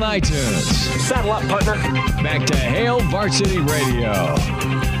on iTunes. Saddle up, partner. Back to Hail Varsity Radio.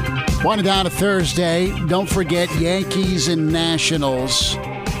 Winding down to Thursday. Don't forget Yankees and Nationals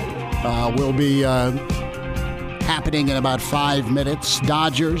will be happening in about 5 minutes.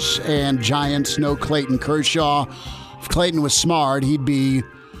 Dodgers and Giants, no Clayton Kershaw. If Clayton was smart, he'd be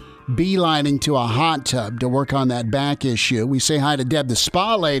beelining to a hot tub to work on that back issue. We say hi to Deb, the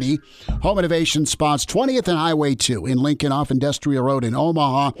spa lady. Home Innovation Spas, 20th and Highway 2 in Lincoln off Industrial Road in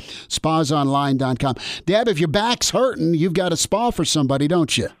Omaha. Spasonline.com. Deb, if your back's hurting, you've got a spa for somebody,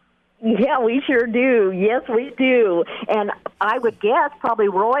 don't you? Yeah, we sure do. Yes, we do. And I would guess probably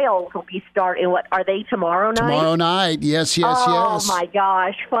Royals will be starting. What are they, tomorrow night? Tomorrow night. Yes, yes, yes. Oh, my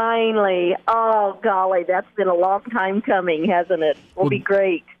gosh, finally. Oh, golly, that's been a long time coming, hasn't it? Will be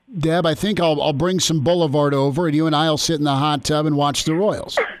great. Deb, I think I'll bring some Boulevard over, and you and I will sit in the hot tub and watch the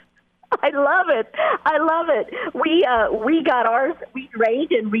Royals. I love it. I love it. We got ours. We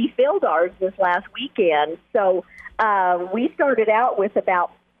drained and refilled ours this last weekend. So we started out with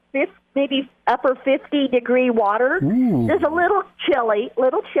about maybe upper 50-degree water. Ooh. Just a little chilly.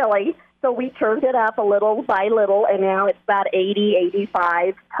 So we turned it up a little by little, and now it's about 80,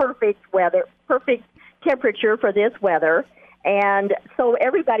 85. Perfect weather, perfect temperature for this weather. And so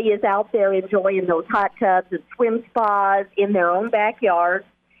everybody is out there enjoying those hot tubs and swim spas in their own backyard.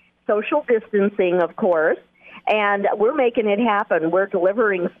 Social distancing, of course. And we're making it happen. We're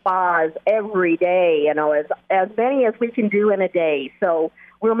delivering spas every day, as many as we can do in a day. So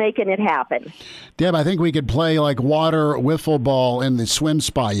we're making it happen. Deb, I think we could play like water wiffle ball in the swim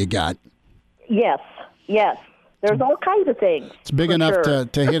spa you got. Yes. There's all kinds of things. It's big enough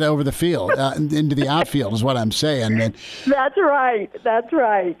to hit over the field, into the outfield is what I'm saying. And That's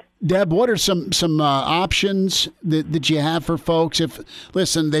right. Deb, what are some options that you have for folks?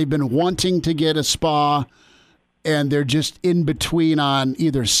 Listen, they've been wanting to get a spa, and they're just in between on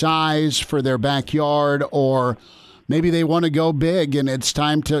either size for their backyard, or maybe they want to go big and it's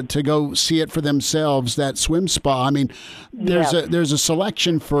time to go see it for themselves, that swim spa. I mean, there's a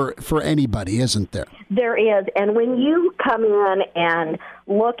selection for anybody, isn't there? There is. And when you come in and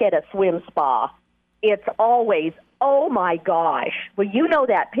look at a swim spa, it's always, oh my gosh. Well, you know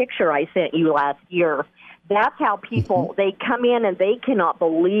that picture I sent you last year. That's how people, they come in and they cannot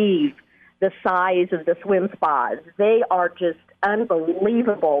believe the size of the swim spas. They are just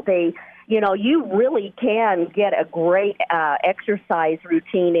unbelievable. You really can get a great exercise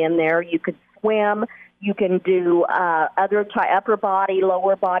routine in there. You could swim. You can do other upper body,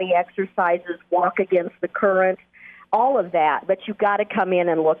 lower body exercises, walk against the current, all of that. But you've got to come in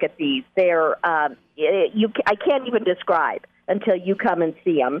and look at these. They're I can't even describe until you come and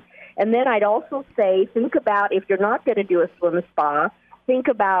see them. And then I'd also say, think about, if you're not going to do a swim spa, think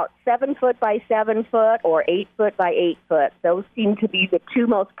about 7 foot by 7 foot or 8 foot by 8 foot. Those seem to be the two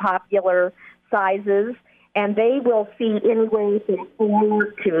most popular sizes. and they will seat anywhere from 4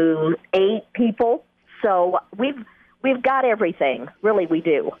 to 8 people. So we've got everything. Really, we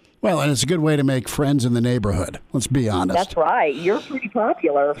do. Well, and it's a good way to make friends in the neighborhood. Let's be honest. That's right. You're pretty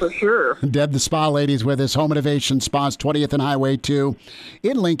popular for sure. Deb, the spa lady's with us. Home Innovation Spas, 20th and Highway 2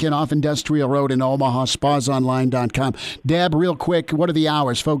 in Lincoln, off Industrial Road in Omaha, spasonline.com. Deb, real quick, what are the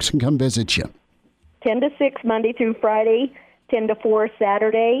hours? Folks can come visit you. 10 to 6 Monday through Friday, 10 to 4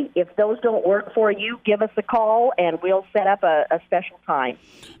 Saturday. If those don't work for you, give us a call, and we'll set up a special time.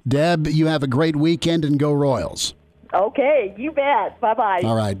 Deb, you have a great weekend, and go Royals. Okay, you bet. Bye-bye.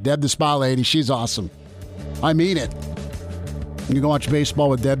 All right, Deb, the spa lady, she's awesome. I mean it. You can go watch baseball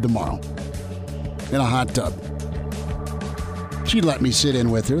with Deb tomorrow in a hot tub. She'd let me sit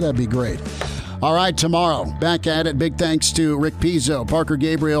in with her. That'd be great. All right, tomorrow, back at it. Big thanks to Rick Pizzo, Parker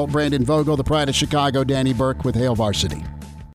Gabriel, Brandon Vogel, the Pride of Chicago, Danny Burke with Hail Varsity.